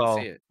like Discord you didn't call.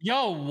 see it.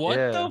 Yo, what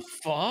Yeah. the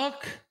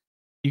fuck?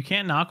 You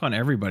can't knock on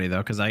everybody though,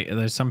 because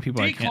there's some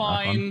people I can't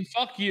knock on. Decline.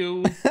 Fuck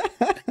you.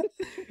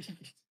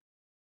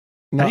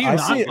 No, How do you I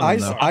knock see. on them,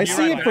 though? I You're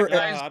see right, it for.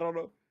 guys. I don't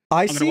know.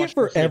 I gonna see watch it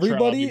for First Switch Trial, I'll be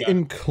everybody, back.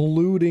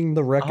 including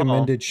the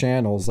recommended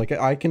channels. Like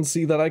I can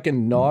see that I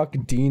can knock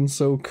Dean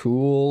so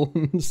cool.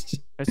 Wait, so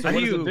How what do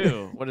does you- it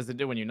do? What does it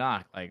do when you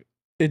knock? Like,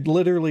 It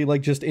literally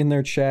like just in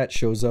their chat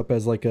shows up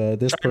as like a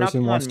this Try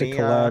knocking person wants on to me,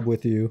 collab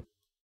with you.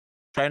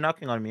 Try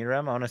knocking on me,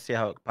 Ram. I want to see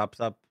how it pops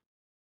up.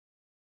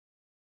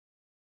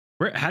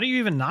 How do you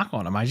even knock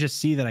on them? I just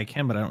see that I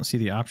can, but I don't see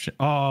the option.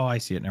 Oh, I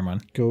see it. Never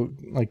mind. Go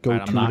Alright,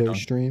 I'm to knocking. their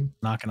stream.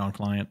 Knocking on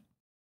client.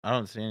 I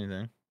don't see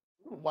anything.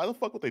 Why the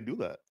fuck would they do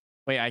that?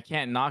 wait, I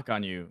can't knock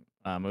on you,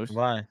 Moose.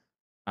 Why?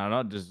 I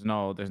don't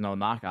know. There's no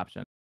knock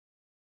option.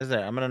 Is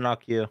there? I'm gonna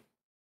knock you. Did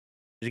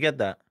you get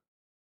that?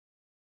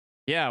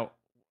 Yeah,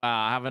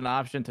 I have an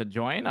option to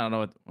join. I don't know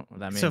what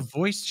that It's means. a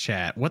voice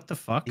chat. What the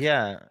fuck?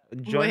 Yeah.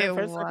 Join it Wait,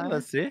 for a second. what?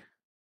 Let's see.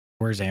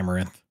 Where's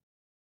Amaranth?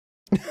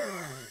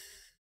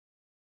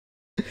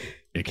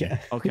 Okay.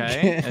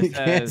 Okay, it You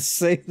can't says-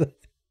 say that.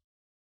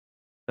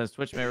 says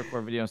Twitch may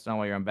record video and sound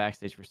while you're on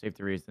backstage for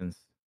safety reasons.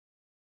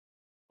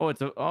 Oh,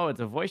 it's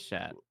a voice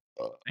chat.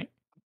 Can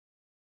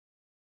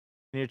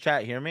your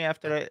chat hear me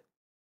after it?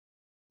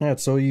 Yeah,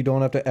 so you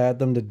don't have to add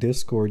them to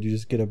Discord. You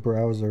just get a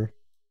browser.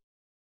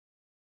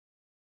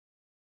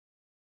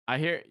 I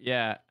hear.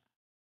 Yeah.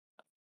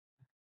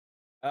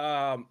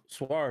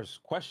 Suarez,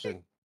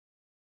 question.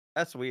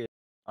 That's weird.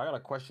 I got a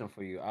question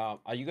for you.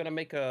 Are you gonna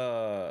make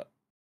a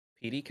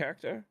PD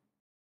character?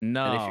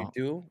 No. And if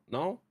you do,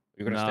 no,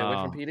 you're gonna stay away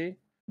from No. PD.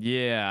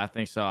 Yeah, I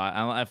think so.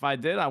 If I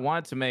did, I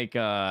wanted to make.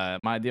 My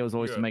idea was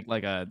always to Yeah. make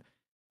like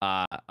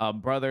a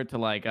brother to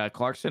like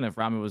Clarkson. If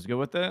Rami was good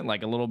with it,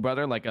 like a little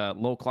brother, like a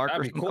little Clark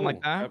That'd or be something cool.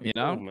 like that. That'd be You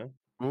know. cool, man.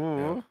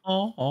 Ooh.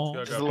 Oh, Yeah,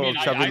 Just a I little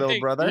mean, chubby little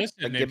think- brother.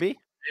 listen, Like if- Gibby.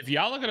 If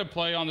y'all are gonna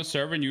play on the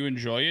server and you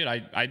enjoy it,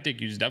 I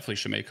think you definitely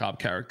should make cop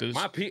characters.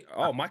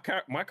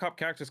 My cop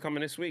character's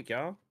coming this week,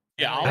 y'all.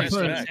 Yeah, I Ollie's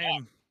put- back.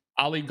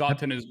 Ollie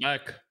Gotten is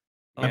back.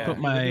 I Yeah. put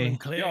my.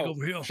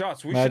 Yo,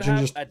 shots. We Imagine should have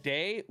just- a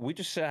day. We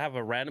just should have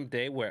a random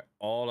day where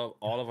all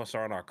of us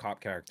are on our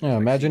cop characters. Yeah,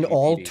 like imagine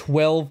all CGPD.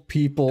 12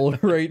 people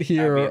right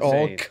here be are all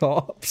insane.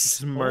 cops.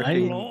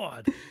 Smirking.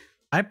 Lord.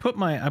 I put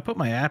my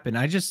app in.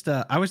 I just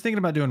I was thinking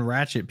about doing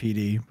Ratchet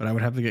PD, but I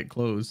would have to get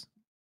clothes.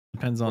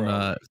 Depends on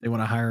Bro. if they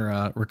want to hire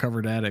a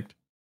recovered addict.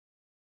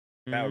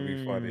 That would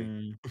be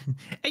funny.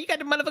 Hey, you got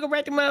the motherfucker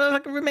right, the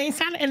motherfucker remain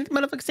silent, and the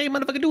motherfucker say,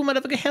 motherfucker do,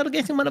 motherfucker held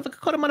against him, motherfucker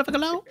caught a motherfucker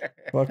low.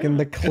 Fucking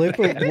the clip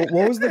of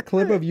what was the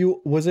clip of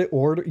you? Was it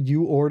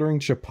you ordering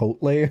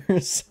Chipotle or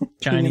something?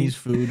 Chinese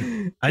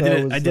food. I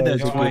did it. I did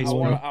that was twice.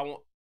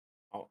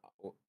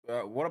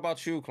 good. What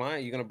about you,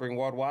 client? You gonna bring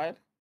worldwide?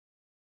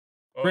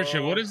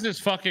 Richard, what is this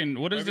fucking?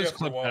 What is maybe this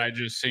after a clip that I while.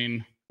 just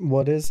seen?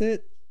 What is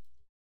it?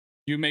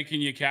 You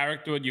making your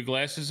character with your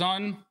glasses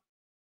on?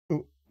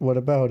 What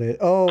about it?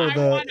 Oh, I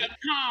the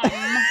wanna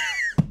come.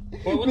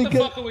 Well, what the Because-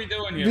 fuck are we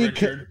doing here,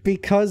 Richard?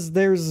 because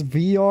there's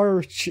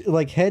VR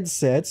like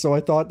headsets, so I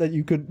thought that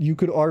you could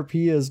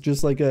RP as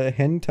just like a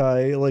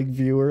hentai like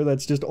viewer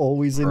that's just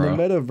always in the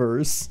Bruh.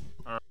 metaverse.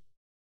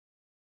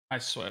 I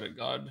swear to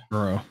God.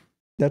 Bro.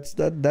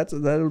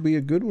 That'll be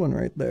a good one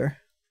right there.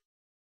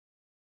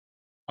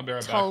 I'll be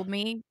right Told back.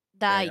 me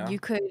that Yeah. you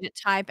could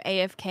type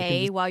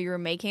AFK just- while you were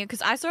making it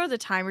because I saw the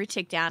timer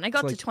tick down. I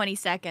got like- to 20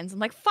 seconds. I'm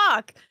like,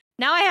 fuck.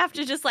 Now I have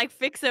to just like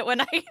fix it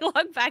when I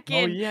log back Oh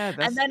in. yeah,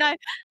 And then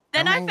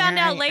I found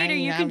out later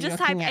you can just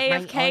type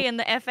AFK in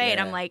the F8.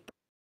 Yeah. I'm like,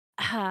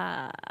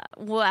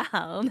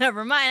 well,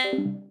 never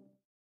mind.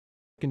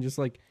 Can just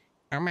like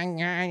Oh my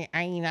god,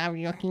 I love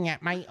looking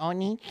at my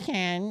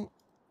Oni-chan.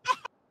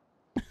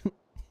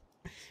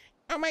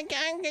 Oh my god,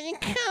 I'm gonna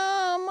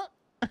come.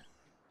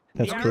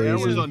 that's The crazy.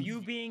 hours on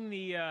you being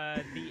the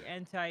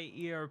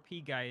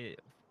anti-ERP guy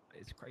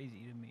is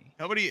crazy to me.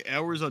 How many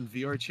hours on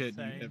VR chat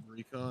do you Insane. have,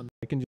 Recon?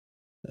 I can just,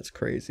 that's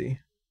crazy.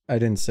 I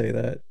didn't say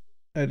that.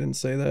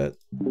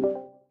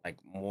 Like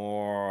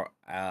more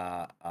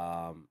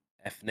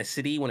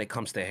ethnicity when it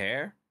comes to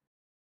hair.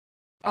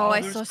 Oh,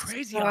 I there's saw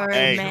crazy so options.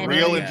 Hey, many.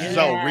 real and Yeah.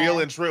 so real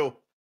and true.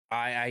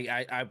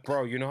 I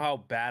bro, you know how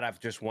bad I've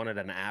just wanted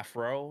an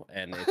afro,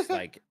 and it's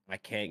like I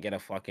can't get a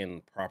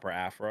fucking proper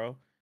afro.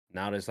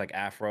 Now there's like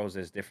afros,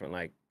 there's different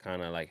like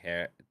kind of like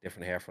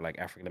different hair for like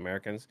African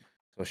Americans.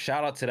 So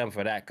shout out to them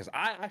for that, because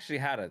I actually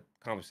had a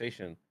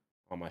conversation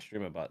on my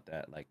stream about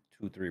that like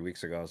 2-3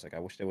 weeks ago. I was like, I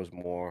wish there was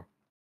more.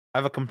 I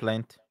have a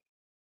complaint.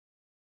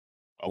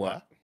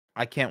 What?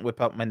 I can't whip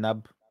out my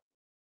nub.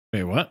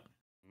 Wait, what?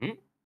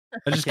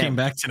 I just came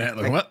back to that.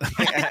 Like, what?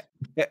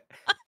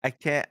 I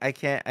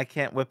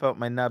can't whip out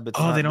my nub. It's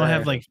Oh, not they don't have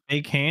there. like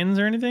fake hands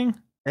or anything?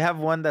 They have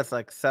one that's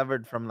like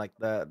severed from like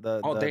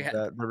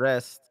the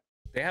wrist.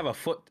 They have a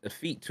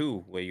feet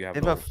too, where you have.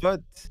 They have a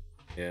foot.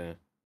 Yeah,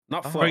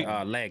 not Oh. foot.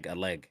 A leg.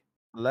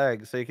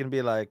 Leg, so you can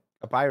be like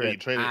a pirate.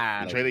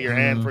 Yeah, you traded your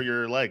hand for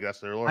your leg. That's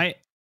their lore. I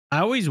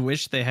always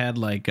wish they had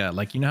like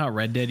you know how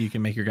Red Dead you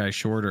can make your guy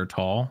short or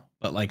tall,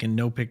 but like in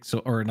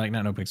NoPixel or like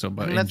not NoPixel,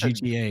 but in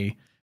GTA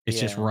it's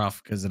just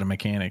rough because of the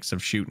mechanics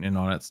of shooting and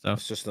all that stuff.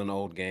 It's just an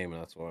old game,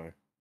 that's why.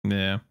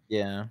 Yeah.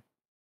 Yeah.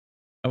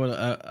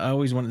 I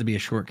always wanted to be a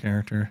short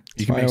character.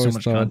 You That's can why I make so always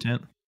much thought-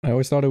 content. I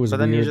always thought it was But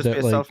then you weird just that be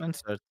a like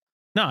self-insert.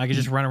 No, I could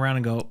just run around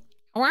and go,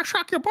 "Oh, I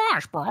suck your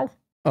boss, bro."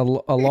 a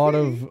lot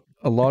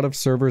of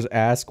servers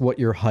ask what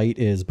your height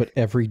is, but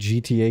every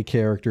GTA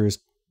character is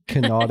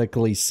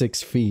canonically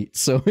 6 feet,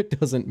 so it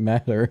doesn't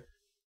matter.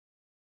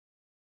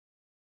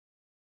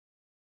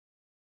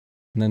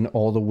 And then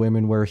all the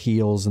women wear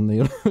heels and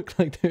they look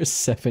like they're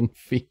 7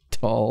 feet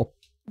tall.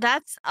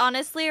 That's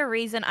honestly a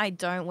reason I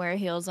don't wear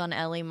heels on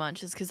Ellie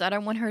much, is because I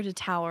don't want her to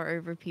tower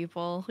over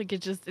people. Like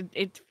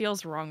it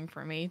feels wrong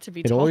for me to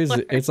be taller.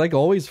 It's like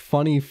always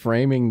funny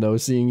framing though,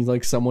 seeing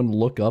like someone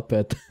look up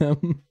at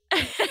them.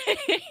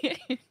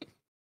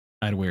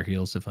 I'd wear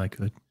heels if I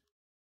could.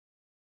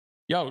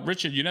 Yo,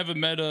 Richard, you never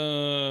met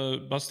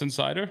Bust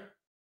Insider?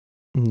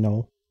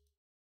 No.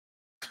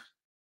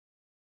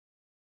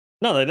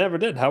 No, they never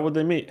did. How would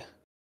they meet?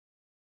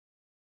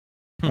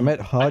 I met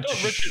I Hutch.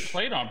 thought Richard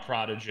played on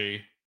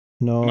Prodigy.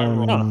 No, Am I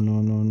no,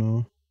 wrong?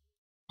 no.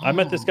 I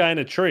met this guy in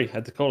a tree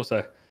at the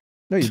cul-de-sac.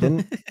 No, you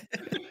didn't.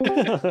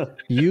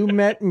 You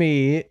met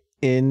me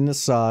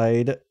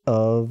inside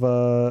of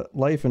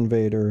Life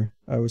Invader.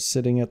 I was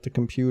sitting at the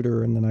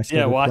computer and then I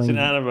started watching playing...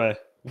 anime.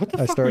 What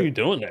the fuck were you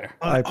doing there?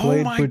 I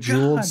played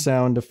Bejeweled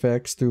sound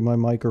effects through my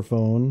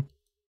microphone,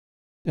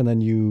 and then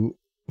you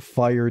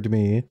fired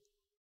me,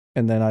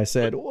 and then I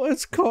said,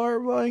 "What's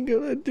Carmine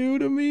gonna do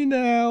to me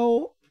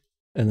now?"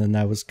 And then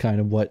that was kind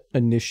of what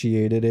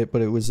initiated it,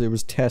 but it was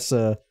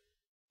Tessa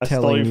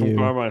stole you telling from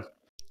Carmine.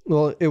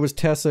 Well, it was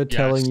Tessa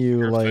telling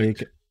you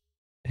perfect. like,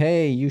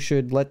 "Hey, you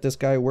should let this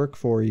guy work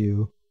for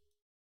you."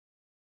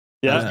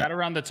 Was that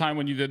around the time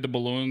when you did the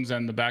balloons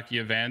and the back of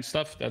your van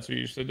stuff? That's what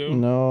you used to do?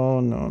 No.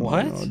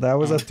 That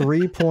was a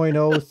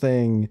 3.0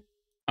 thing.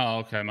 Oh,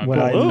 okay. My When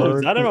bad.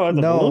 I don't know about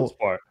the balloons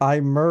part. I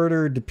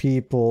murdered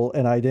people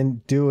and I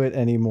didn't do it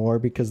anymore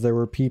because there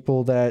were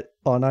people that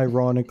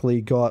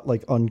unironically got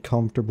like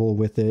uncomfortable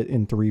with it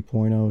in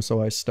 3.0,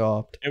 so I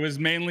stopped. It was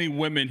mainly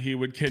women he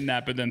would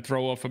kidnap and then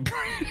throw off a bridge.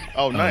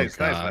 Oh, nice,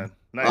 man.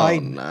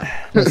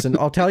 Nice. Listen,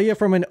 I'll tell you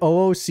from an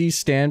OOC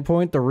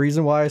standpoint, the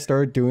reason why I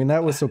started doing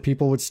that was so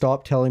people would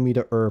stop telling me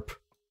to erp.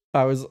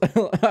 I was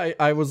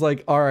I was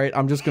like, all right,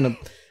 I'm just gonna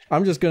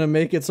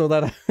make it so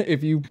that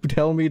if you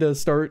tell me to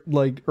start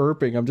like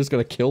erping, I'm just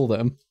gonna kill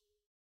them.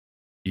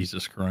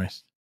 Jesus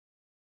Christ.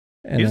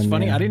 And It's then,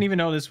 funny. yeah. I didn't even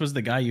know this was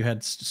the guy you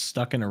had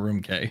stuck in a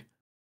room, Kay.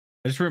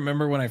 I just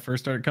remember when I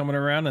first started coming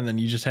around, and then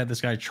you just had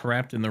this guy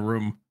trapped in the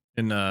room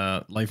in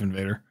Life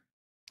Invader.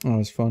 Oh, it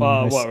was funny.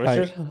 What,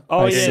 Richard?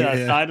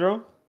 That side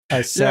room?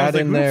 I sat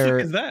in Who the there.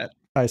 fuck is that?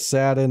 I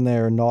sat in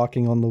there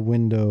knocking on the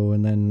window,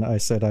 and then I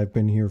said I've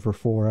been here for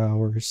 4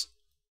 hours.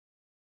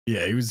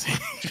 Yeah, he was.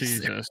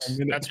 Jesus.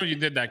 That's when you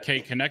did that K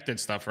connected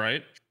stuff,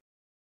 right?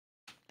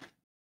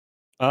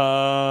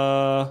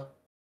 Yeah,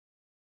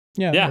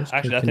 Yeah,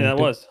 actually, I think that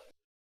was.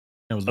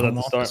 That was at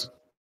the start.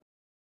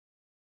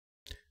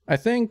 I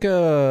think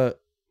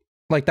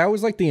like that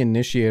was like the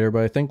initiator,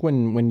 but I think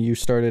when you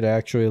started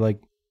actually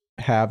like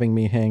having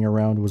me hang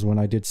around was when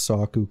I did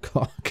Saku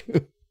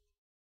Kaku.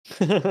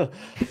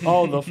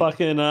 Oh, the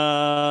fucking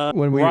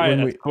when we riot when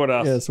at we the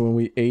courthouse. yes, when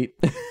we ate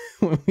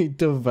when we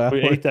devoured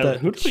We ate that. that.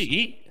 Who did we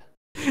eat?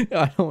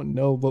 I don't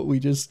know, but we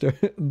just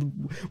started,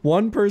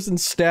 one person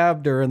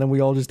stabbed her and then we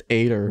all just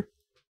ate her.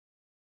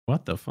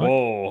 What the fuck?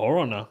 Whoa, hold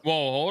on now.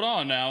 Whoa, hold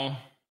on now.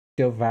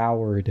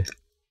 Devoured.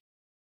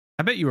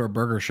 I bet you were a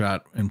Burger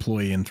Shot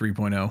employee in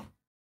 3.0.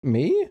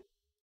 Me?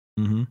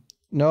 Mm-hmm.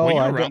 No, Were you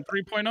I around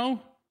 3.0?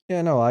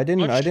 Yeah, no, I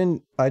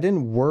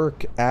didn't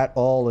work at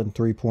all in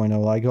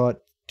 3.0. I got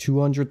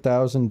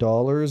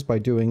 $200,000 by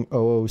doing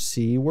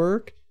OOC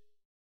work,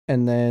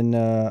 and then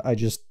I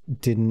just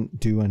didn't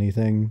do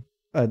anything.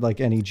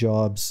 Like any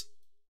jobs.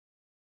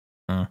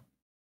 Huh.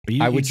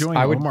 You joined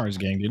Omar's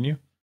gang, didn't you?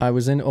 I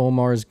was in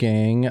Omar's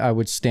gang. I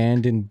would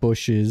stand in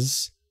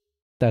bushes.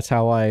 That's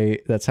how I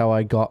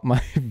got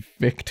my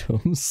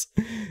victims.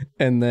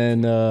 And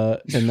then Oh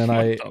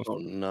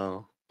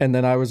no. And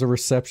then I was a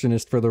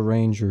receptionist for the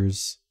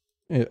Rangers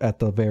at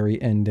the very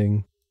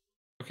ending.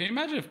 Can you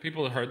imagine if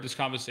people heard this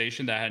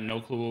conversation that had no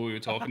clue what we were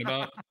talking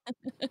about?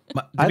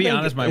 To be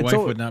honest, my wife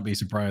would not be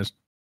surprised.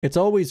 It's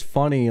always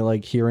funny,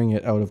 like, hearing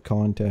it out of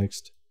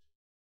context.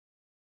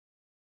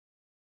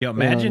 Yo,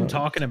 imagine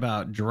talking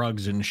about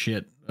drugs and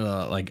shit,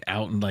 like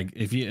out and like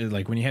if you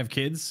like when you have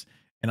kids,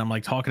 and I'm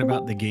like talking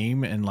about the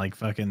game and like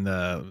fucking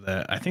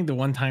the I think the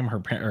one time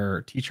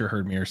her teacher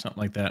heard me or something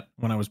like that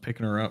when I was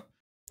picking her up.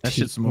 That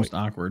shit's the most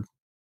awkward.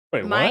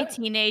 Wait, My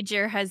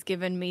teenager has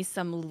given me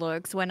some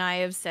looks when I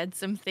have said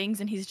some things,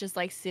 and he's just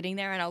like sitting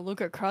there, and I'll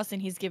look across,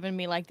 and he's given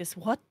me like this,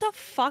 "What the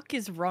fuck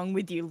is wrong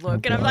with you?"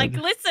 look, and I'm like,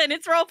 "Listen,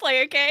 it's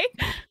roleplay, okay?"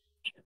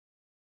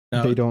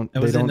 No, they don't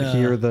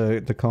hear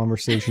the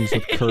conversations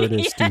with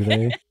Curtis, do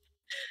they?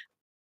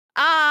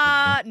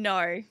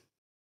 No.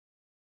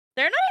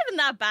 They're not even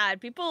that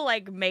bad. People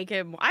like make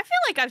it. I feel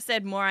like I've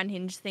said more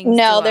unhinged things.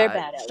 No, to, they're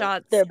bad.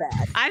 Shots. They're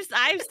bad.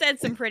 I've said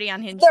some pretty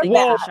unhinged They're things.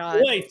 bad. To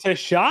shots. Wait, to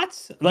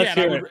shots? Let's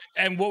Yeah, hear it.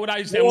 and what would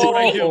I say? What would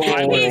I do?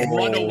 I would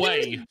run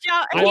away. He's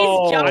jumped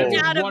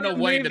out of run a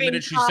away the moving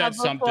minute she car said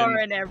before something.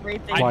 and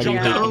everything. I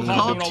jumped out of a car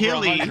Call doing over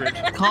Tilly.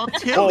 100. Call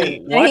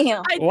Tilly.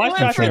 Watch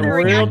that for get the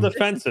real reaction.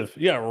 defensive.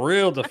 Yeah,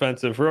 real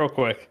defensive, real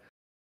quick.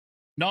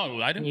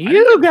 No, I didn't.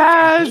 You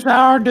guys are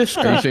Are you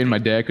disgusting. saying my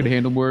dad could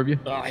handle more of you?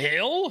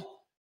 Hell?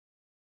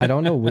 I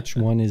don't know which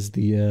one is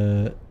the Oh,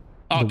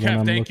 the one Kev,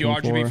 I'm thank you.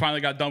 looking RGB for. finally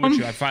got done with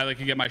you. I finally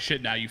can get my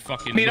shit now, you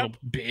fucking little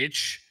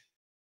bitch.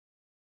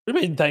 What do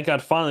you mean, thank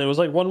God, finally? It was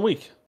like 1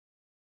 week.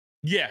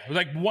 Yeah, it was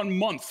like 1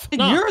 month.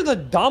 You're the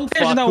dumb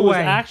fuck no who was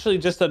way. actually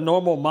just a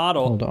normal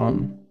model. Hold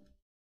on.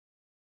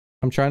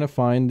 I'm trying to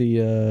find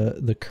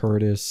the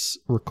Curtis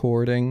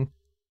recording.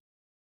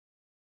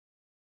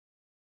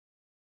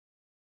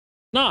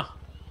 Nah.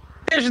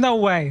 There's no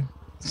way.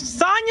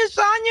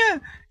 Sonya.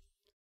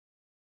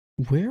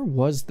 Where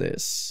was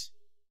this?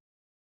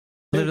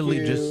 I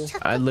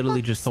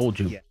literally just told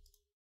you.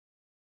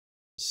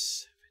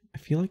 I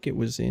feel like it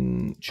was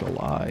in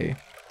July.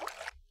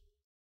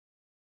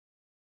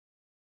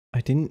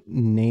 I didn't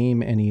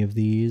name any of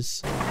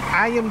these.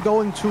 I am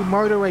going to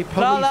murder a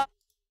police.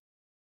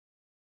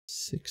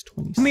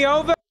 620. Me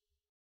over.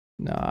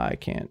 Nah, I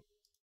can't.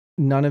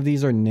 None of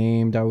these are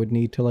named. I would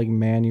need to like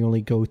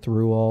manually go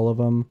through all of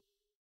them.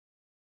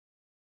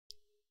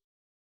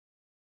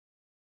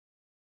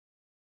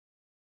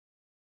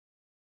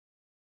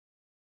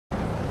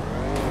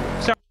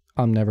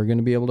 I'm never going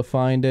to be able to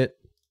find it.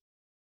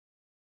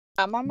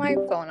 I'm on my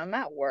phone. I'm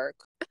at work.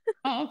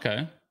 Oh,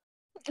 okay.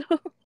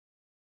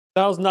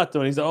 That was not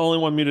doing. He's the only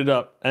one muted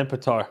up. And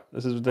Patar.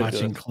 This is ridiculous.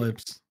 Watching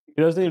clips.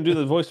 He doesn't even do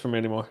the voice for me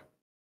anymore.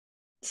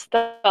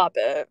 Stop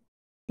it.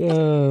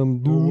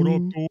 Damn,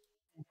 dude.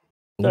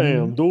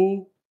 Damn,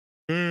 dude.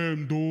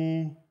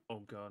 Oh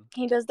god.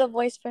 He does the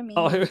voice for me.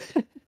 Oh,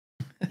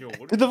 Yo,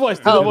 what do the voice.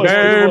 Do Oh. the voice.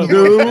 Damn,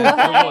 do the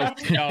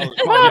voice. dude.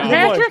 Come on,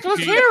 Patrick,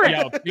 let's hear it. Yo,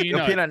 Yo,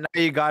 Peanut. Peanut,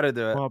 now you gotta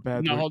do it. Oh,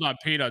 bad No, boy. hold on,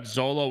 Peanut.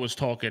 Zolo was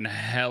talking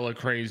hella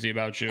crazy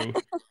about you.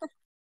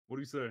 What do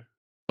you say?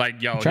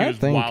 Like, yo, he trying to was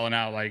think. wilding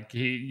out. Like,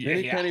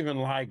 He can't even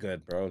lie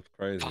good, bro. It's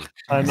crazy.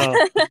 I know.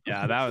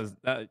 Yeah, that was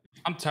that.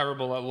 I'm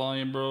terrible at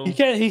lying, bro.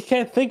 He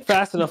can't think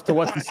fast enough to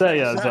what to say,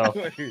 so.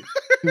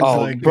 Oh,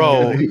 like,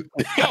 bro.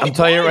 I'm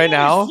telling you right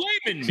now.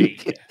 Blaming me.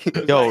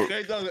 Yo,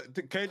 K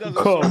doesn't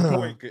Bro. so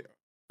quick.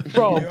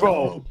 Bro,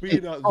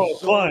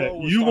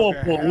 client, you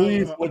won't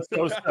believe what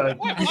Joe said.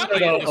 Why He am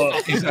said, I in this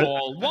fucking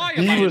call? Why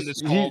am I in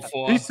this call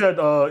for? he said,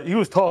 he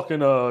was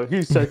talking,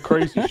 he said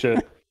crazy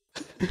shit.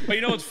 But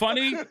you know what's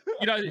funny?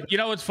 You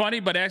know what's funny?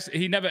 But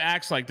he never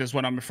acts like this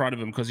when I'm in front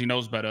of him because he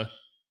knows better.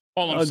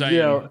 All I'm saying.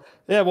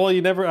 Yeah. Well,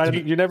 you're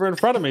never in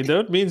front of me,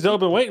 dude. Me and Zoe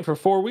been waiting for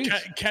 4 weeks.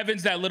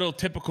 Kevin's that little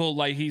typical,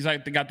 like he's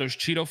like they got those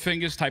Cheeto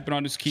fingers typing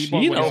on his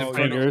keyboard. when Cheeto he's in front of-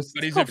 fingers?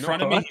 But he's in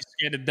front of me. He's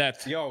scared to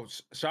death. Yo,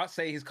 shots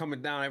say he's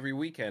coming down every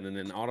weekend, and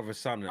then all of a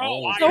sudden,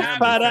 Oh, Yo,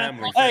 fat ass.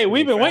 Hey,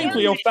 we've been waiting for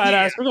your fat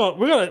ass. We're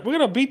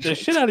gonna beat the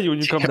shit out of you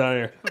when you come down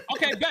here.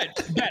 Okay,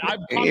 bet.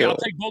 I'll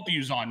take both of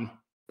yous on.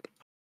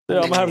 Yeah,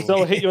 I'm gonna have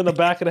Zoe hit you in the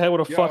back of the head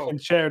with a Yo. fucking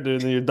chair, dude,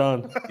 and then you're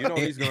done. You know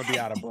he's gonna be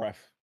out of breath.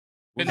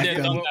 Been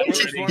there, done that We're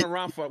just already.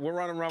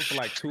 running around for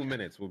like 2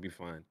 minutes. We'll be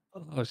fine.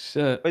 Oh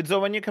shit. Wait, so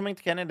when you coming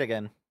to Canada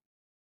again?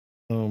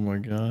 Oh my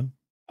god.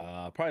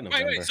 Probably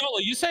November. Wait, Zolo,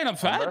 you saying I'm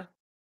fat?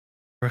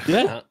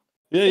 Yeah.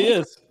 Yeah, he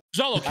is.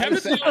 Zolo,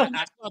 Kevin's the only one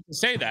that's allowed to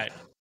say that.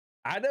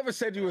 I never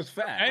said you was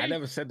fat. I Hey?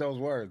 never said those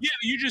words. Yeah,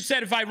 you just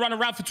said if I run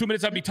around for 2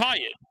 minutes, I'd be tired.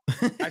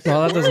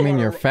 Well, that doesn't mean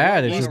you're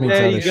fat. It just means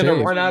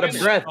out of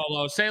shape.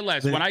 Zolo, say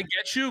less. When I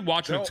get you,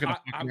 watch what's gonna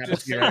fucking I'm happen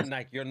just to your saying, ass.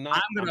 like, you're not.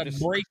 I'm gonna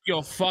break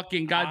your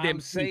fucking goddamn.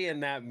 I'm saying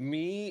that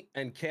me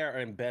and Kara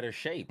are in better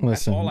shape.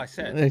 Listen, That's all I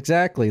said.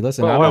 exactly.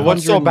 Listen, wait, I'm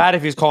what's so 100 bad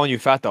if he's calling you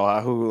fat though?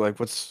 Who like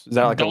what's is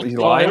that like a Oh,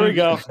 lie? here we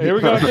go. Here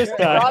we go with this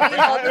guy.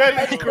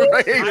 That's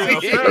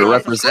crazy. A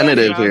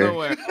representative here. All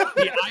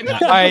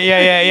right,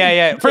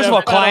 yeah. First of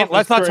all, client,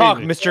 let's not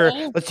talk, Mister.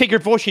 Let's take your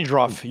voice changer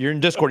off. You're in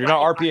Discord. You're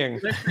not RPing.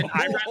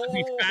 I'd rather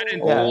be fat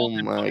and Yeah. bald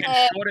than fucking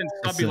short and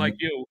stubby Listen. like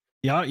you.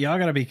 Y'all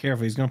gotta be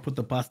careful. He's gonna put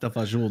the pasta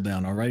fajoule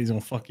down. All right, he's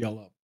gonna fuck y'all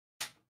up.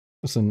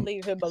 Listen,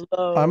 Leave him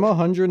alone. I'm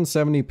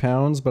 170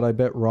 pounds, but I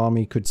bet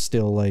Rami could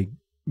still like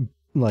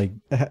like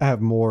have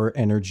more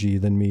energy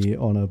than me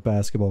on a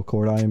basketball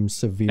court. I am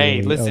severely Hey,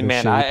 out listen, of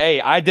man.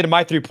 shape. I did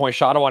my 3-point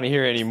shot. I don't want to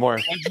hear it anymore.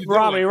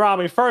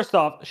 Rami, first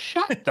off,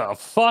 shut the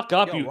fuck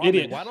up, you Rami,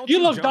 idiot. why don't You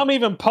you look jump? dumb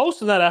even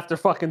posting that after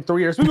fucking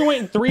 3 years. We've been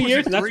waiting 3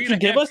 years, and that's what you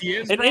give us?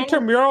 An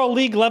intramural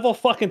league level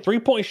fucking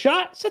 3-point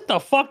shot? Sit the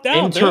fuck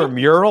down, dude.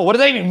 Intramural? What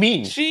does that even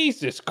mean?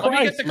 Jesus Let me get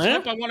Christ, the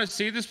man. clip. I want to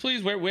see this,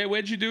 please.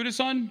 Where'd you do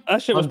this on?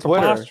 That shit was On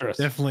Twitter. preposterous.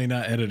 Definitely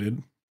not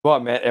edited.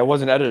 What, man? It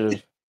wasn't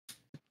edited.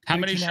 How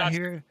many Did you not shots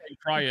hear? did you take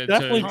prior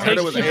Definitely to? take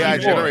It was AI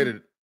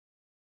generated.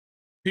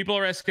 People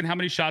are asking how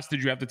many shots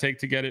did you have to take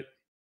to get it?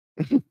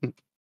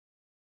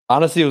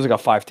 Honestly, it was like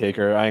a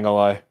 5-taker. I ain't gonna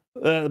lie.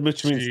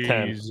 Which means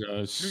 10.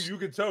 Jesus. You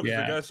can tell because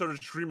Yeah. the guy started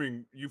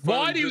streaming. You Why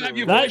finally do you did have it.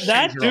 your That voice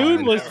that changer dude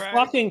on? was Right?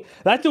 fucking.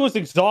 That dude was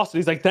exhausted.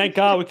 He's like, "Thank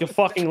God we can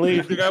fucking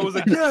leave." The guy was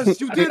like,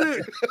 "Yes, you did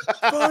it!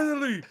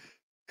 Finally!"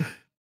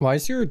 Why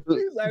is your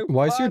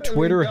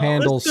Twitter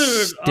handle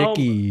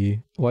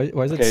sticky? Why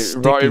is it Okay,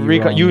 sticky?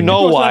 Rico, you Rami?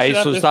 know He posted that why, shit so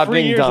after stop 3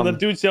 being years, dumb. And the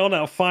dude's yelling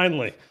out,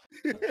 "Finally!"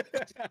 He's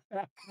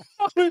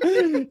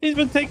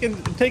been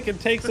taking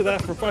takes of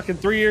that for fucking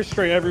 3 years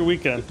straight every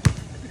weekend.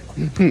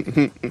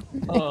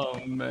 Oh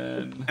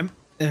man.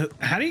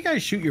 How do you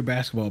guys shoot your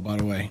basketball, by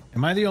the way?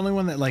 Am I the only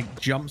one that like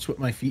jumps with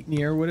my feet in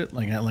the air with it?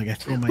 I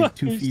throw my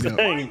 2 feet up.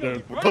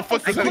 What the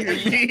fuck does that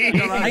even mean?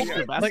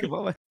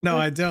 No,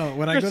 I don't.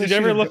 When I Chris, go to did you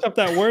ever shoot look up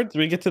that word? Did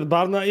we get to the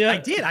bottom of that yet?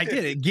 I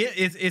did.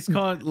 It's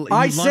called. you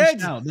I launched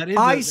said, out. That is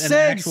I an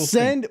said, actual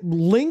thing.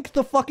 link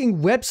the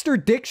fucking Webster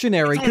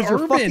Dictionary It's on because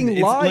you're Urban. fucking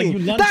It's like lying. you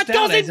That lunched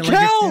out, as doesn't in,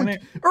 like, it's in count.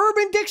 it.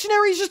 Urban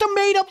Dictionary is just a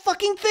made up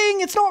fucking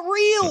thing. It's not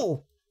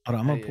real. Hold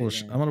on, I'm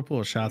gonna pull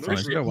a shots on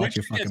it. You gotta watch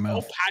your fucking He's so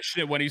mouth.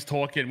 passionate when he's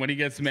talking. When he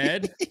gets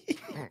mad. I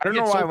don't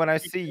know It's why so when I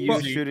see you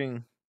easy.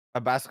 shooting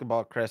a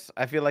basketball, Chris,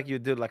 I feel like you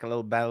do like a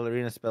little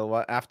ballerina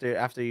spill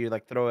after you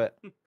like throw it.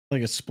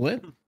 Like a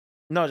split?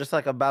 No, just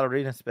like a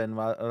ballerina spin,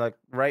 like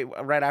right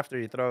after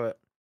you throw it.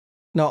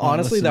 No, Oh,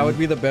 honestly, that listen. would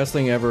be the best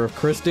thing ever if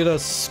Chris did a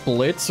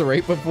splits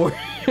right before.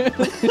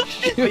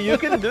 But you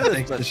can do this,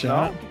 Takes the but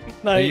shot.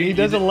 No, You- he you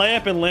does a did-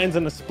 layup and lands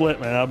in a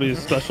split, man. That'll be a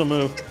special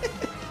move.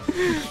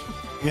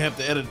 You have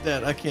to edit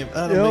that. I can't.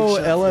 I don't Yo,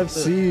 make shots like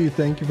that. LFC,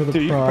 thank you for the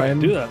Dude, you can prime.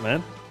 probably do that,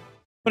 man.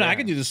 But I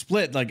could do the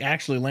split, like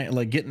actually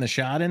like getting the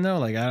shot in though.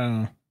 Like I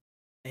don't know.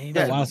 It's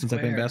been a while since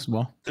I've been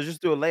basketball. So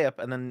just do a layup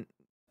and then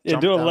Yeah,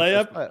 jump do a down for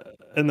layup split.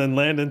 and then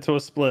land into a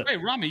split.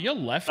 Wait, Rami, you're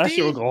lefty. That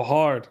shit will go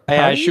hard. Hey,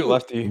 How I do shoot you-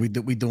 lefty. We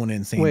doing it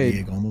in San Wait,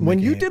 Diego. I'm gonna when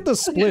make you it did the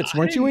splits,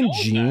 weren't you in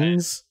didn't know that.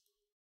 jeans?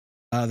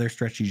 they're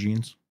stretchy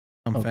jeans.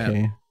 I'm fat.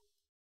 Okay.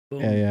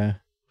 Yeah.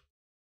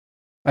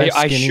 I have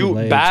skinny shoot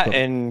legs, bat but-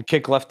 and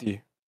kick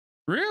lefty.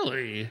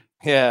 Really?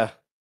 Yeah.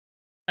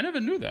 I never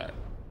knew that.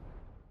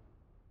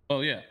 Oh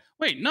yeah.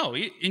 Wait, no.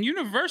 In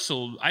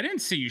Universal, I didn't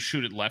see you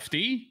shoot it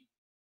lefty.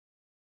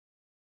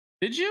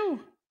 Did you?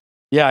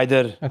 Yeah, I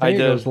did. I I think it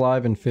did. goes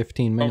live in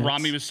 15 But minutes.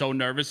 Rami was so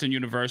nervous in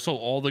Universal.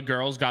 All the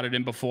girls got it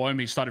in before him.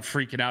 He started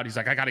freaking out. He's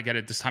like, I gotta get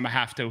it this time. I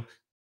have to.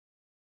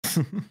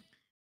 6.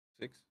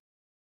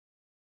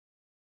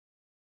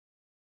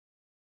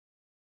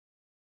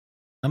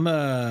 I'm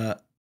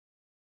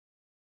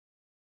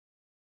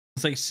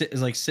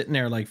it's like sitting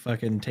there like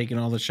fucking taking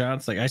all the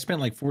shots. Like I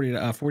spent like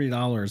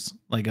 $40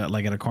 like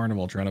at a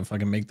carnival trying to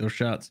fucking make those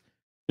shots.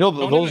 You know,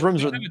 Don't those even-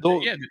 rims are. don't even-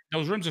 Those, yeah,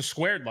 those rims are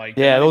squared like.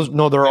 yeah, those.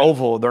 No, they're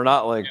oval. They're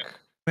not like.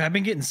 I've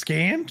been getting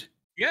scammed.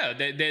 Yeah,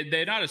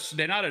 they're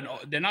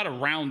not a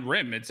round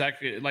rim. It's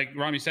actually like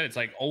Rami said. It's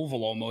like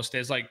oval almost.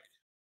 There's like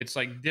it's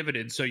like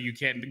divoted, so you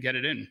can't get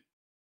it in.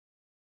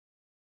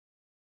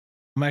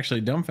 I'm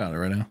actually dumbfounded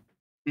right now.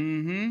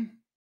 Mm-hmm.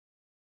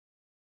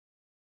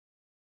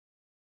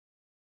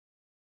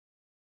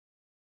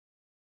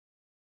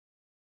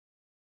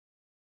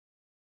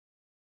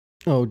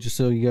 Oh, just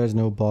so you guys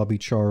know, Bobby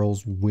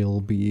Charles will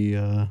be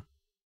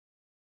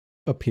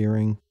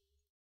appearing.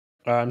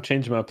 I'm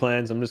changing my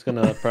plans. I'm just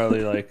gonna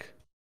probably like.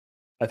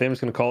 I think I'm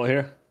just gonna call it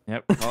here.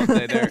 Yep. All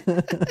day there.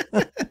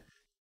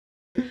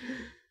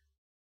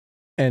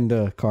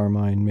 And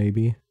Carmine,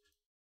 maybe. Are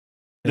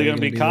they Yeah,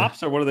 gonna be there.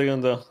 cops or what are they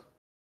gonna do?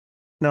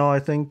 No, I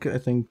think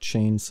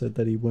Shane said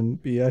that he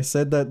wouldn't be. I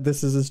said that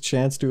this is his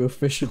chance to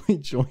officially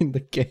join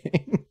the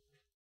gang.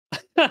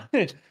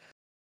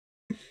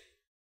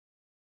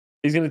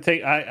 He's gonna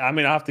take. I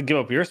mean, I have to give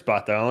up your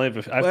spot though. I only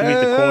have, I have to meet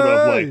the quota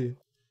of like.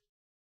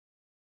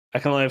 I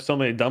can only have so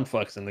many dumb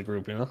fucks in the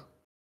group, you know.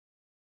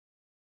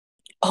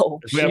 Oh,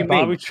 If we have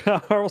Bobby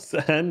Charles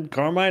and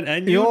Carmine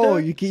and you. Yo,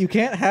 then- you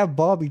can't have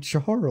Bobby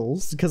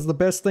Charles because the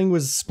best thing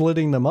was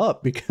splitting them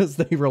up because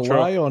they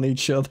rely on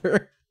each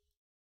other.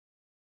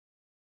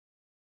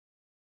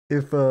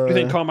 If You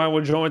think Carmine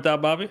would join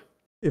without Bobby?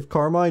 if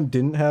Carmine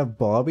didn't have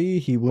Bobby,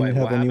 he wouldn't Wait,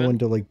 have what anyone happened?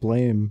 to like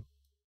blame.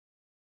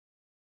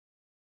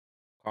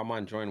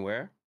 Carmine join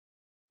where?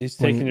 He's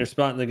When- taking your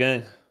spot in the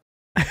gang.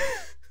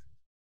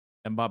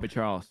 And Bobby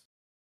Charles.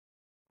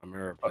 I'm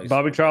gonna replace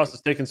Bobby him. Charles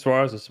is taking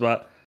Suarez's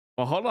spot.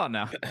 Well, hold on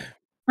now.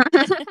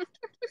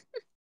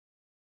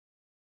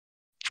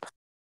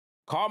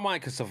 Carmine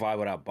could survive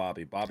without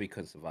Bobby. Bobby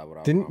could survive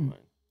without Didn't- Carmine.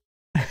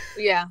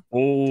 Yeah.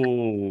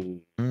 Oh.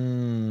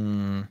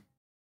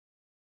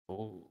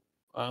 Oh,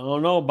 I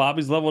don't know.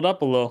 Bobby's leveled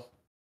up a little.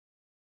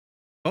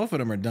 Both of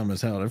them are dumb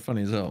as hell. They're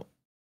funny as hell.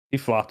 He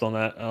flopped on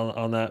that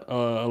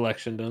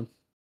election, dude.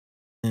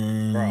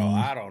 Bro,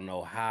 I don't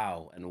know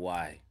how and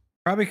why.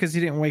 Probably because he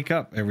didn't wake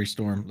up every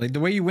storm. Like the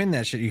way you win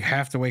that shit, you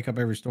have to wake up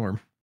every storm,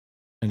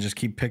 and just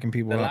keep picking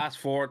people up.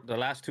 The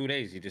last 2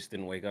 days, he just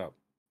didn't wake up.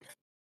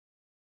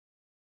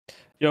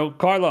 Yo,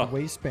 Carlo. The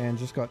waistband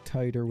just got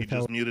tighter without.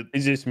 Just muted.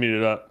 He's just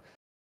muted up.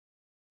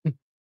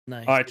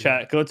 Nice. All right,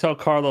 chat. Go tell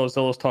Carlo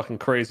Zillow's talking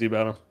crazy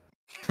about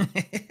him.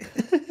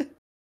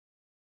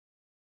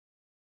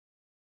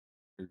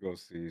 You go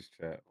see his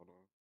chat. Hold on.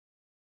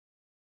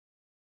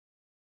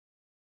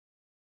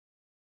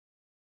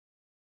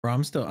 Bro,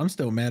 I'm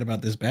still mad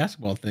about this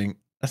basketball thing.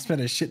 I spent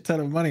a shit ton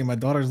of money. My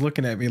daughter's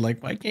looking at me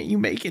like, "Why can't you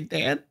make it,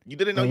 Dad?" You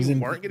didn't know I was you in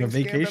weren't a getting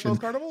scammed at those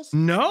carnivals?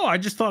 No, I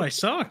just thought I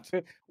sucked.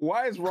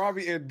 Why is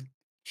Robbie in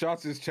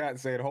Shots' chat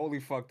saying, "Holy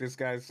fuck, this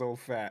guy's so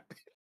fat"?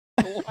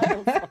 Why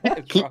the fuck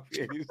is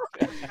Robbie in his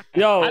chat?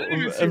 Yo,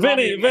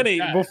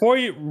 Vinny, before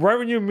you, right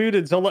when you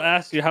muted, Zola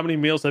asked you how many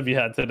meals have you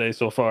had today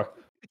so far?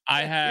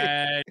 I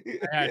had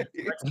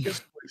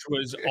breakfast, which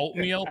was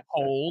oatmeal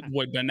cold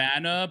with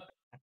banana,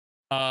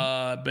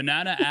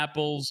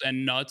 apples,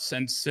 and nuts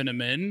and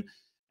cinnamon.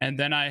 And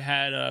then I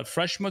had a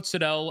fresh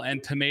mozzarella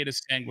and tomato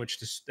sandwich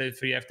for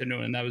the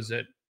afternoon, and that was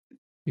it.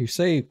 You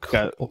say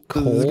cold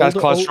This guy's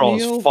cholesterol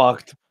oatmeal? is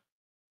fucked.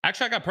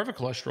 Actually, I got perfect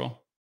cholesterol.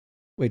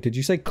 Wait, did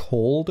you say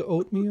cold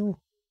oatmeal?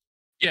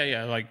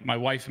 Yeah. Like my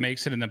wife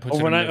makes it and then puts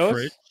Overnight it in the oats?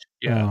 fridge.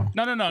 Yeah.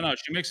 Oh. No.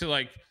 She makes it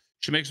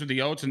with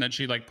the oats and then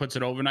she like puts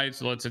it overnight,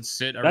 so lets it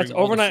sit. That's all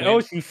the overnight flavor.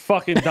 oats, you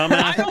fucking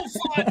dumbass.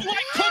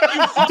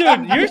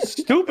 Dude, you're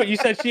stupid. You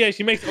said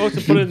she makes oats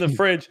and put it in the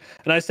fridge.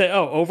 And I said,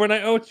 oh,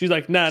 overnight oats? She's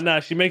like, nah.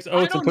 She makes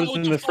oats and puts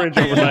it in the fridge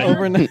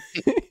overnight.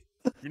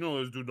 You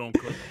know this dude don't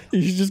cook.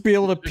 You should just be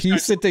able to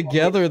piece it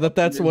together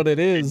that's what it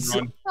is.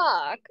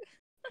 Fuck.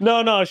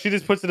 No, she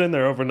just puts it in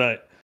there overnight.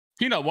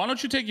 Pino, why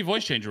don't you take your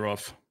voice changer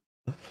off?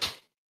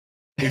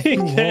 It's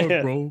too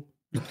hard, bro.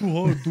 It's too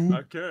hard, dude.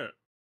 I can't.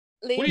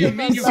 What do you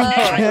mean you can't?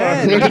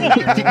 I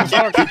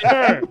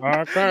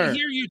can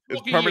hear you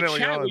talking in your permanently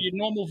chat on. with your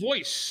normal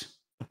voice.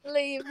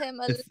 Leave him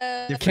alone.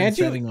 Can't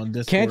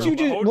you? Can't you My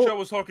just? whole well, chat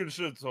was talking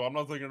shit, so I'm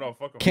not thinking about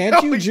fuck him.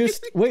 Can't you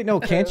just wait?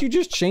 No, can't you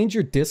just change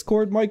your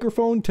Discord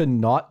microphone to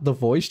not the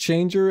voice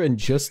changer and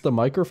just the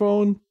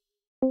microphone?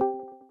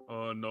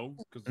 No,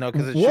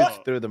 because it What? shoots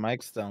through the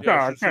mic still.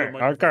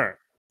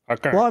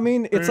 Okay. Well, I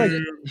mean, it's like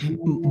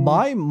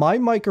my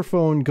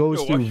microphone goes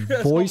Yo, why through you guys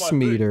on voice my thing?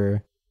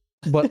 meter,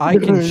 but I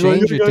can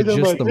change it to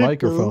just the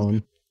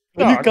microphone.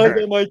 You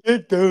guys on my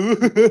dick,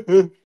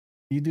 though.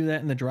 You do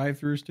that in the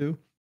drive-throughs too?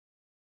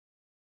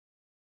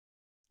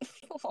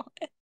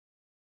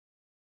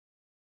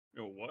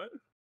 Yo, what?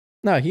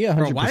 No, he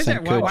 100% Why is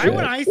that? could. Why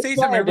when I say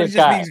something, everybody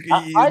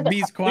just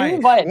bees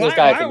quiet?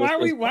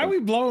 Why are we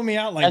blowing me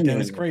out like that?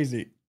 It's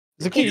crazy.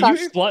 Zuki,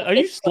 are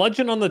you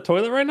sludging on the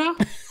toilet right now?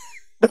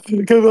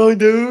 Come on,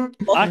 dude.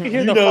 I can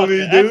hear You the know fucking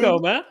me, dude. echo,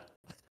 man.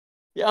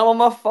 Yeah, I'm on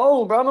my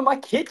phone, bro. I'm in my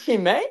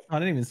kitchen, man. I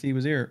didn't even see he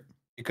was here.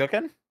 You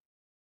cooking?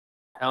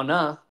 Hell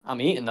no. I'm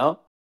eating though.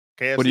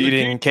 KFC. What are you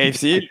eating?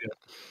 KFC?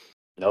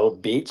 No,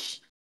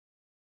 bitch.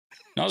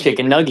 No,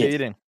 Chicken nuggets.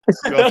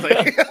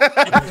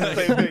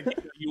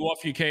 You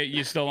off your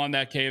you still on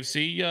that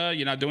KFC?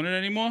 You're not doing it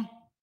anymore?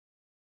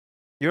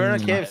 You're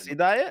in a KFC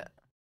diet?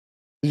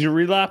 Did you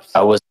relapse?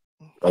 I was.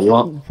 You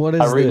want? What is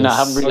No, I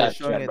haven't this? relapsed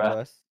Showing yet, it bro. to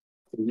us.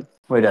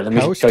 Wait, let me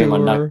House show you my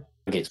tour.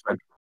 nuggets, bro.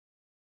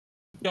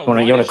 Yo,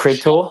 You want a crib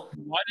tour?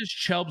 Why does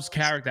Chubb's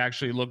character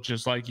actually look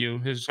just like you?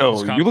 His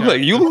Oh, his you look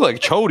like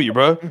Chody,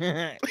 bro.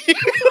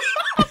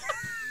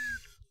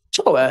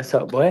 Show ass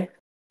up, boy.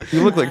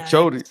 You look like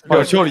Chody.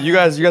 Yo, Chody, you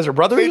guys are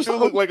brothers? They do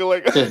look like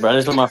a Yes, bro.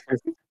 This is my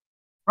first.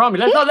 Robbie,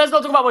 let's not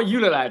talk about what you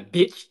look like,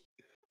 bitch.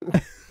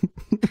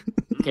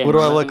 Okay, What do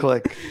I look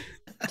like?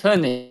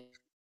 Turn it.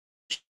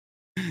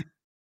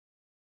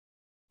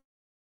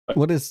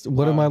 What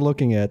am I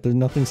looking at? There's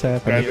nothing's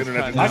happening.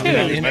 I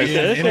can't even see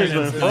this.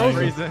 There's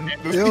frozen.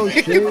 Yo,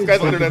 This shit, guy's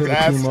fucking internet's for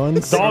ass. 2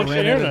 months. Dog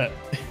shit internet.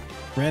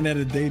 Ran out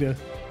of data.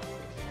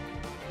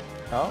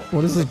 Oh.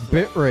 What is this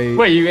bit rate?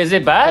 Wait, is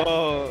it bad?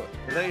 Oh,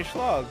 is that your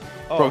slug?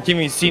 Oh, Bro, can't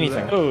even see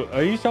anything. Oh,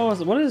 are you showing us?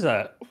 What is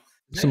that?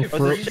 Some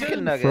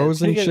chicken nuggets.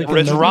 frozen chicken. But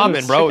it's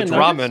nuggets? ramen, bro. It's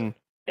ramen.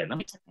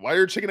 Why are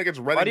your chicken nuggets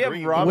red Why and do you have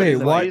green? ramen Wait, in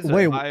the why? freezer?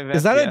 Wait, 5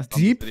 is that FPS a on this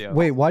deep? video.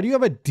 Wait, why do you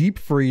have a deep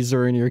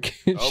freezer in your Oh,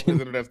 his kitchen?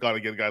 internet's gone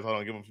again, guys. Hold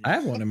on, give him. I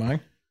have one in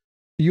mine.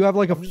 You have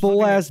like a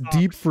full ass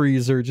deep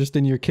freezer just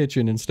in your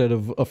kitchen instead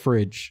of a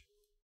fridge.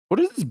 What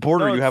is this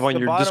border No, you have it's on the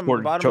your bottom, Discord,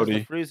 the bottom is the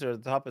Chody? freezer,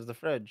 the top is the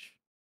fridge.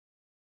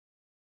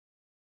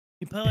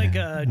 You put like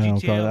I don't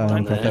GTA got, I don't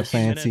Online got for that 50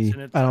 minutes fancy.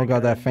 and it's I don't like,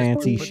 got that just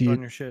fancy put it on shit.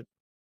 your shit.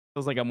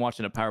 Feels like I'm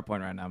watching a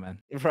PowerPoint right now, man.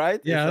 Right?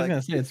 Yeah, I was It's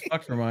gonna say it's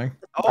fucked for mine.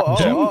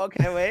 Oh,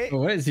 okay, wait. Oh,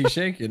 what is he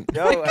shaking?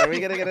 Yo, are we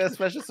gonna get a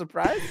special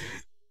surprise?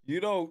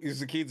 You know,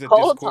 Zakid's a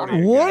Hold Discord.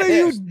 on. What are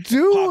you Pops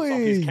off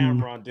his doing?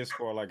 camera on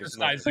Discord like This it's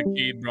guy's nothing. the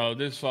key, bro.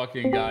 This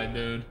fucking guy,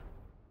 dude.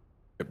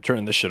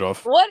 Turn this shit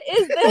off. What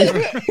is this?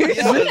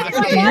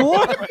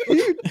 What are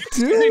you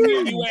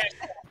doing?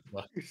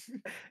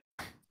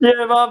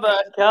 Yeah, my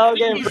bad. Cal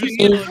getting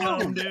freaky.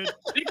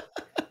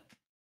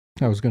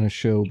 I was gonna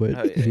show, but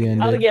he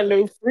I'll ended. get a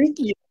little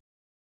freaky.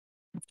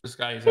 This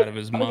guy is out of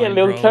his I'll mind, get a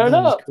little bro. turned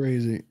That was up.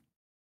 crazy.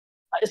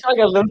 I just got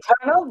a little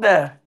turn up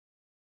there.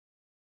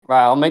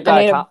 Right, I'll make that.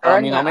 I need to I'll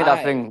burn make the that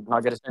eye. thing.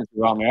 I'll get a sent to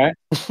Rami, right?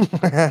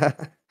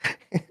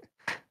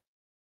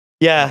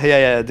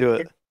 Yeah. Do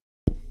it.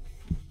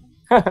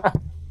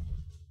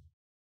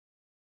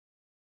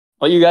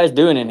 What you guys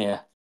doing in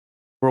here?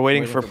 We're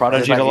waiting for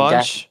Prodigy Just to like a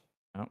launch.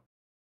 Oh,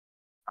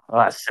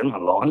 that's similar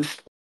launch.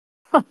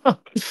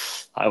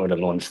 I would have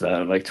launched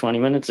that like 20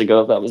 minutes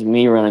ago if that was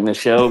me running the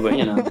show, but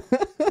you know.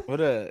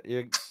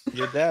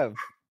 You're dev.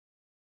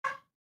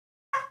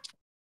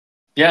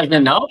 Yeah, you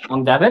know,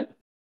 I'm Devin.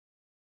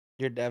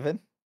 You're Devin?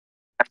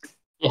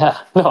 Yeah,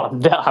 no, I'm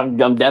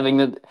deving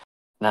the.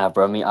 Nah,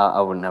 bro,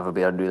 I would never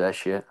be able to do that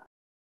shit.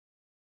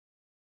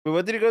 Wait,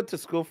 what did you go to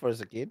school for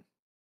as a kid?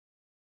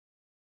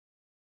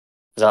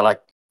 Is that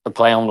like a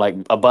play on like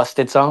a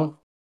busted song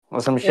or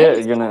some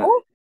shit? You're gonna.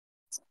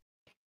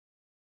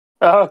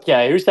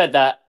 Okay, who said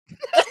that?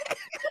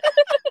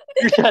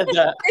 Who said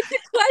that?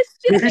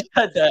 Who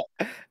said that?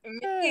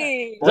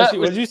 Me. What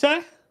did you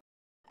say?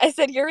 I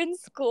said you're in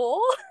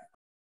school.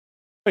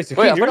 Wait, so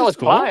Wait, I you're thought I in was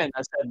school? fine.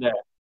 I said that.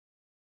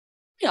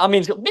 Yeah, I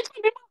mean, what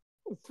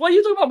are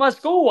you talking about? My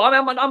school?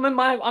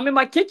 I'm in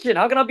my kitchen.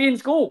 How can I be in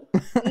school?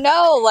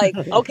 No, like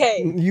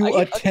okay. You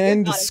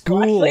attend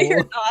school.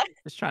 You're not.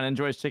 Just trying to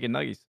enjoy his chicken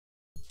nuggets.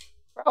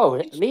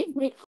 Bro, leave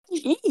me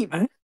eat,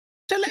 man.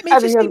 So let me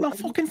just eat my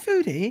fucking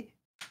food here.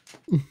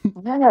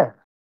 Yeah.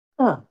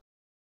 Huh.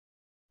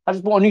 I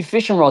just bought a new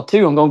fishing rod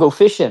too. I'm gonna go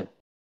fishing.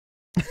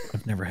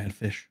 I've never had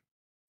fish.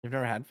 You've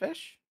never had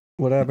fish?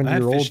 What happened I to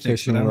had your fish old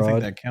sticks, fishing but I don't think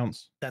rod? that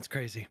counts. That's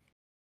crazy.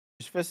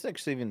 Is fish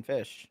sticks even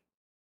fish?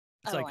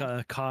 It's like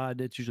a cod.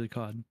 It's usually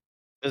cod.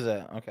 Is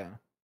it? Okay.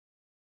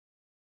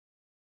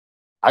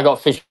 I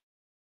got fish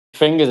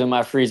fingers in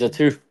my freezer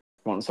too.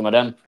 Want some of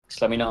them?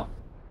 Just let me know.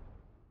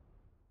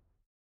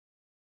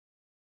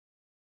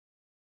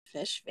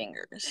 Fish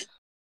fingers.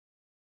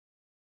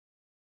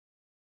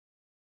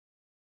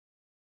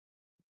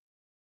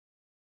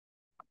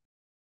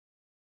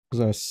 Was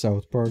that a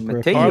South Park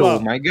Mateo,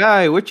 my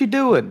guy, what you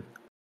doing?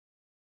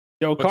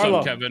 Yo, What's Carlo.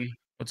 up, Kevin?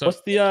 What's up?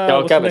 What's the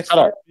Kevin, next shut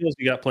up. 5 meals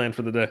you got planned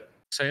for the day?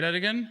 Say that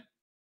again.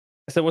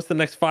 I said, what's the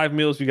next 5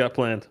 meals you got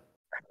planned?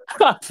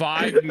 5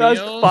 That's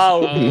meals?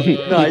 foul. No, he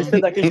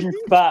said that because you're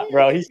fat,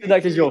 bro. He said that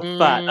because you're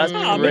fat. That's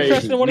I'm crazy.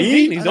 interested in what he's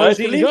eating. He's always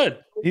eating good.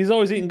 He's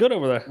always eating good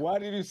over there. Why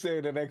did you say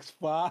the next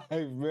 5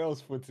 meals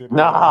for today?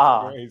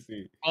 Nah. That's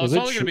crazy. Well, it's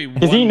only going to be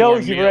Because he one more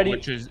knows he meal, already.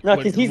 which is No,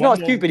 because he's one not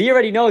more- stupid. He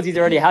already knows he's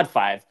already had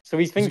 5, so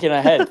he's thinking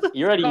ahead.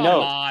 He already Come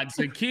knows. on,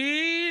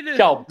 Sakid.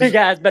 Yo, big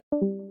ass.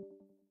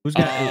 Who's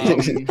got? I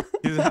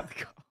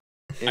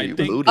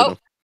think. Oh.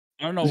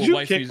 I don't know Did what you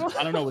wife kick he's. him?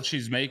 I don't know what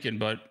she's making,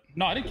 but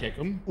no, I didn't kick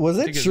him. Was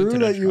I it think it's true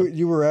internet that trouble.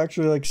 you were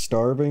actually like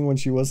starving when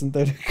she wasn't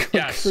there to cook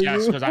Yes, for yes,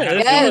 you? because I had.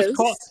 Yes.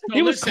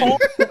 He was listen.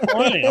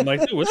 crying. I'm like,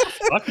 dude, what the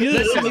fuck?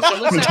 Listen,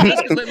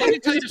 let me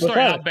tell you the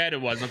story how bad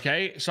it was.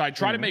 Okay, so I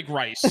tried to make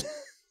rice.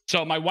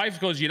 So my wife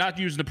goes, "You're not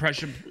using the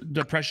pressure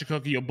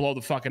cooker. You'll blow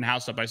the fucking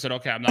house up." I said,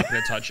 "Okay, I'm not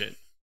going to touch it."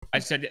 I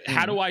said,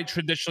 "How do I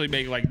traditionally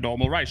make like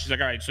normal rice?" She's like,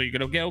 "All right, so you're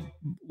gonna get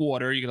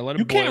water. You're gonna let it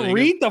You boil. can't you're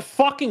read the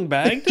fucking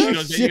bag, She dude.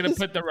 goes, "You're gonna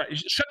put the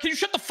rice. Can you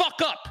shut the fuck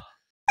up?"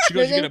 She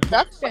goes, There's "You're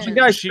gonna put."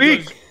 instructions. She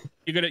goes,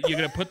 "You're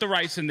gonna put the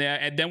rice in there,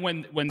 and then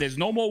when there's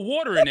no more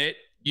water in it,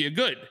 you're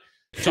good."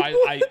 So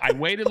I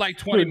waited like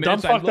 20 Dude, dumb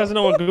minutes. fuck doesn't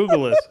know what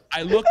Google is.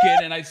 I look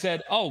in and I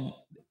said,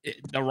 "Oh,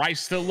 the rice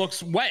still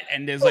looks wet,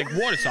 and there's like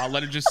water, so I'll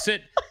let it just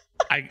sit."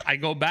 I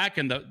go back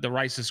and the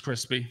rice is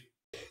crispy.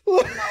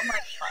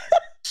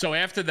 So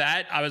after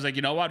that, I was like,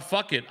 you know what?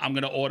 Fuck it. I'm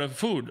gonna order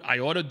food. I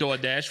ordered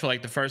DoorDash for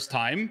like the first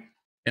time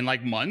in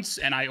like months,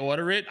 and I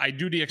order it. I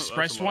do the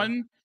express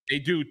one. They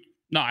do.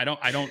 No, I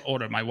don't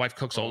order. My wife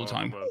cooks all the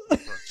time.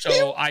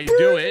 So I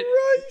do it,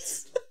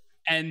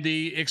 and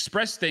the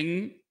express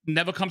thing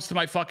never comes to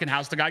my fucking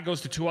house. The guy goes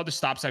to 2 other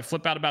stops. I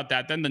flip out about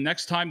that. Then the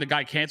next time, the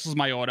guy cancels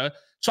my order.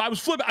 So I was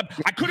flipping.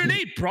 I couldn't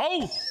eat,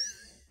 bro.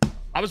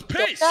 I was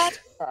pissed. That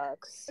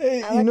sucks. Hey,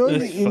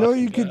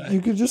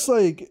 you could just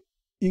like,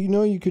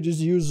 you could just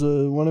use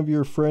one of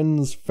your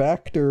friend's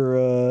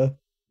factor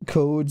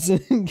codes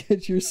and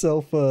get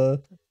yourself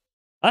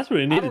That's what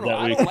he I needed don't know. that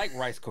I week. don't like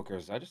rice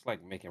cookers. I just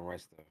like making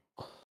rice though.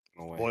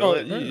 No way. Oh,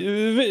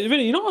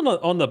 Vinny, you know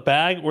on the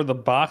bag or the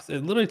box,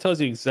 it literally tells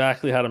you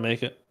exactly how to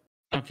make it.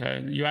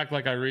 Okay, you act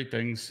like I read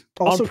things.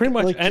 Also, on pretty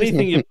much like,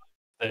 anything you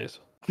days.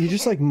 you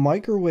just like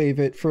microwave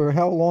it for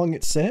how long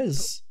it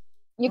says.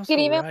 You Also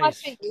could even rice.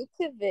 watch a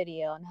YouTube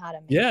video on how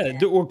to make Yeah,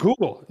 it. or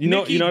Google. You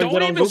know, Nikki, you know, don't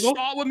get on even Google.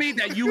 start with me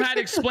that you had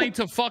explained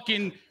to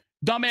fucking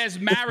dumbass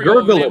Mario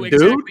Gurgle over there it,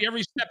 dude. exactly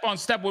every step on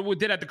step what we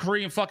did at the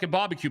Korean fucking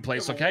barbecue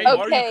place, okay?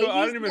 Okay,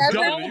 I didn't even he's say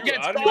never- nothing. Don't get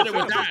I didn't started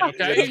even with say that,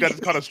 nothing. okay? This guy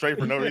just caught us straight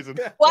for no reason.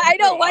 Well, I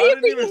know. Why I are you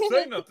didn't even bringing say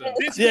him into nothing.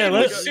 this? This man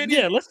was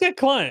sitting. Let's get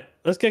client.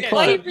 Let's get Yeah,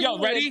 client. yo,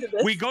 ready?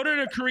 We go to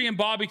the Korean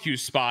barbecue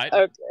spot.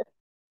 Okay.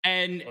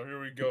 And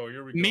here we go.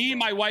 Here we go. me,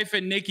 my wife,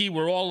 and Nikki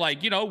were all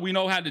like, we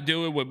know how to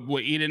do it.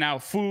 We're eating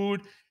out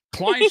food.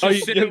 Client's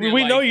just sitting there.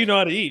 We know like, you know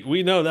how to eat.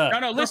 We know that.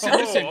 No, listen.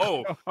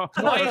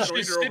 Client's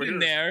just sitting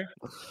there,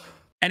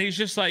 and he's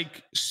just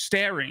like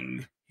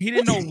staring. He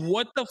didn't know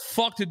what the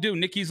fuck to do.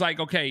 Nikki's like,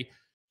 okay,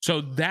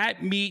 so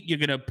that meat you're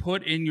gonna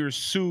put in your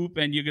soup,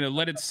 and you're gonna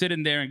let it sit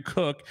in there and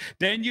cook.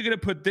 Then you're gonna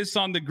put this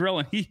on the grill,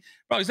 and he's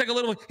like a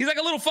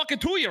little fucking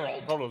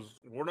 2-year-old.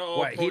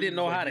 What? He didn't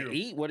know how to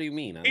eat? What do you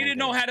mean? He didn't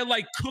know how to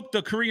like cook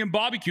the Korean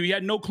barbecue. He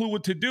had no clue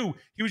what to do.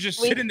 He was just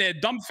sitting there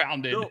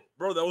dumbfounded.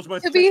 Bro, that was my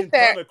To be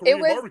fair, it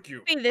was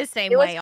barbecue. Be the same It was way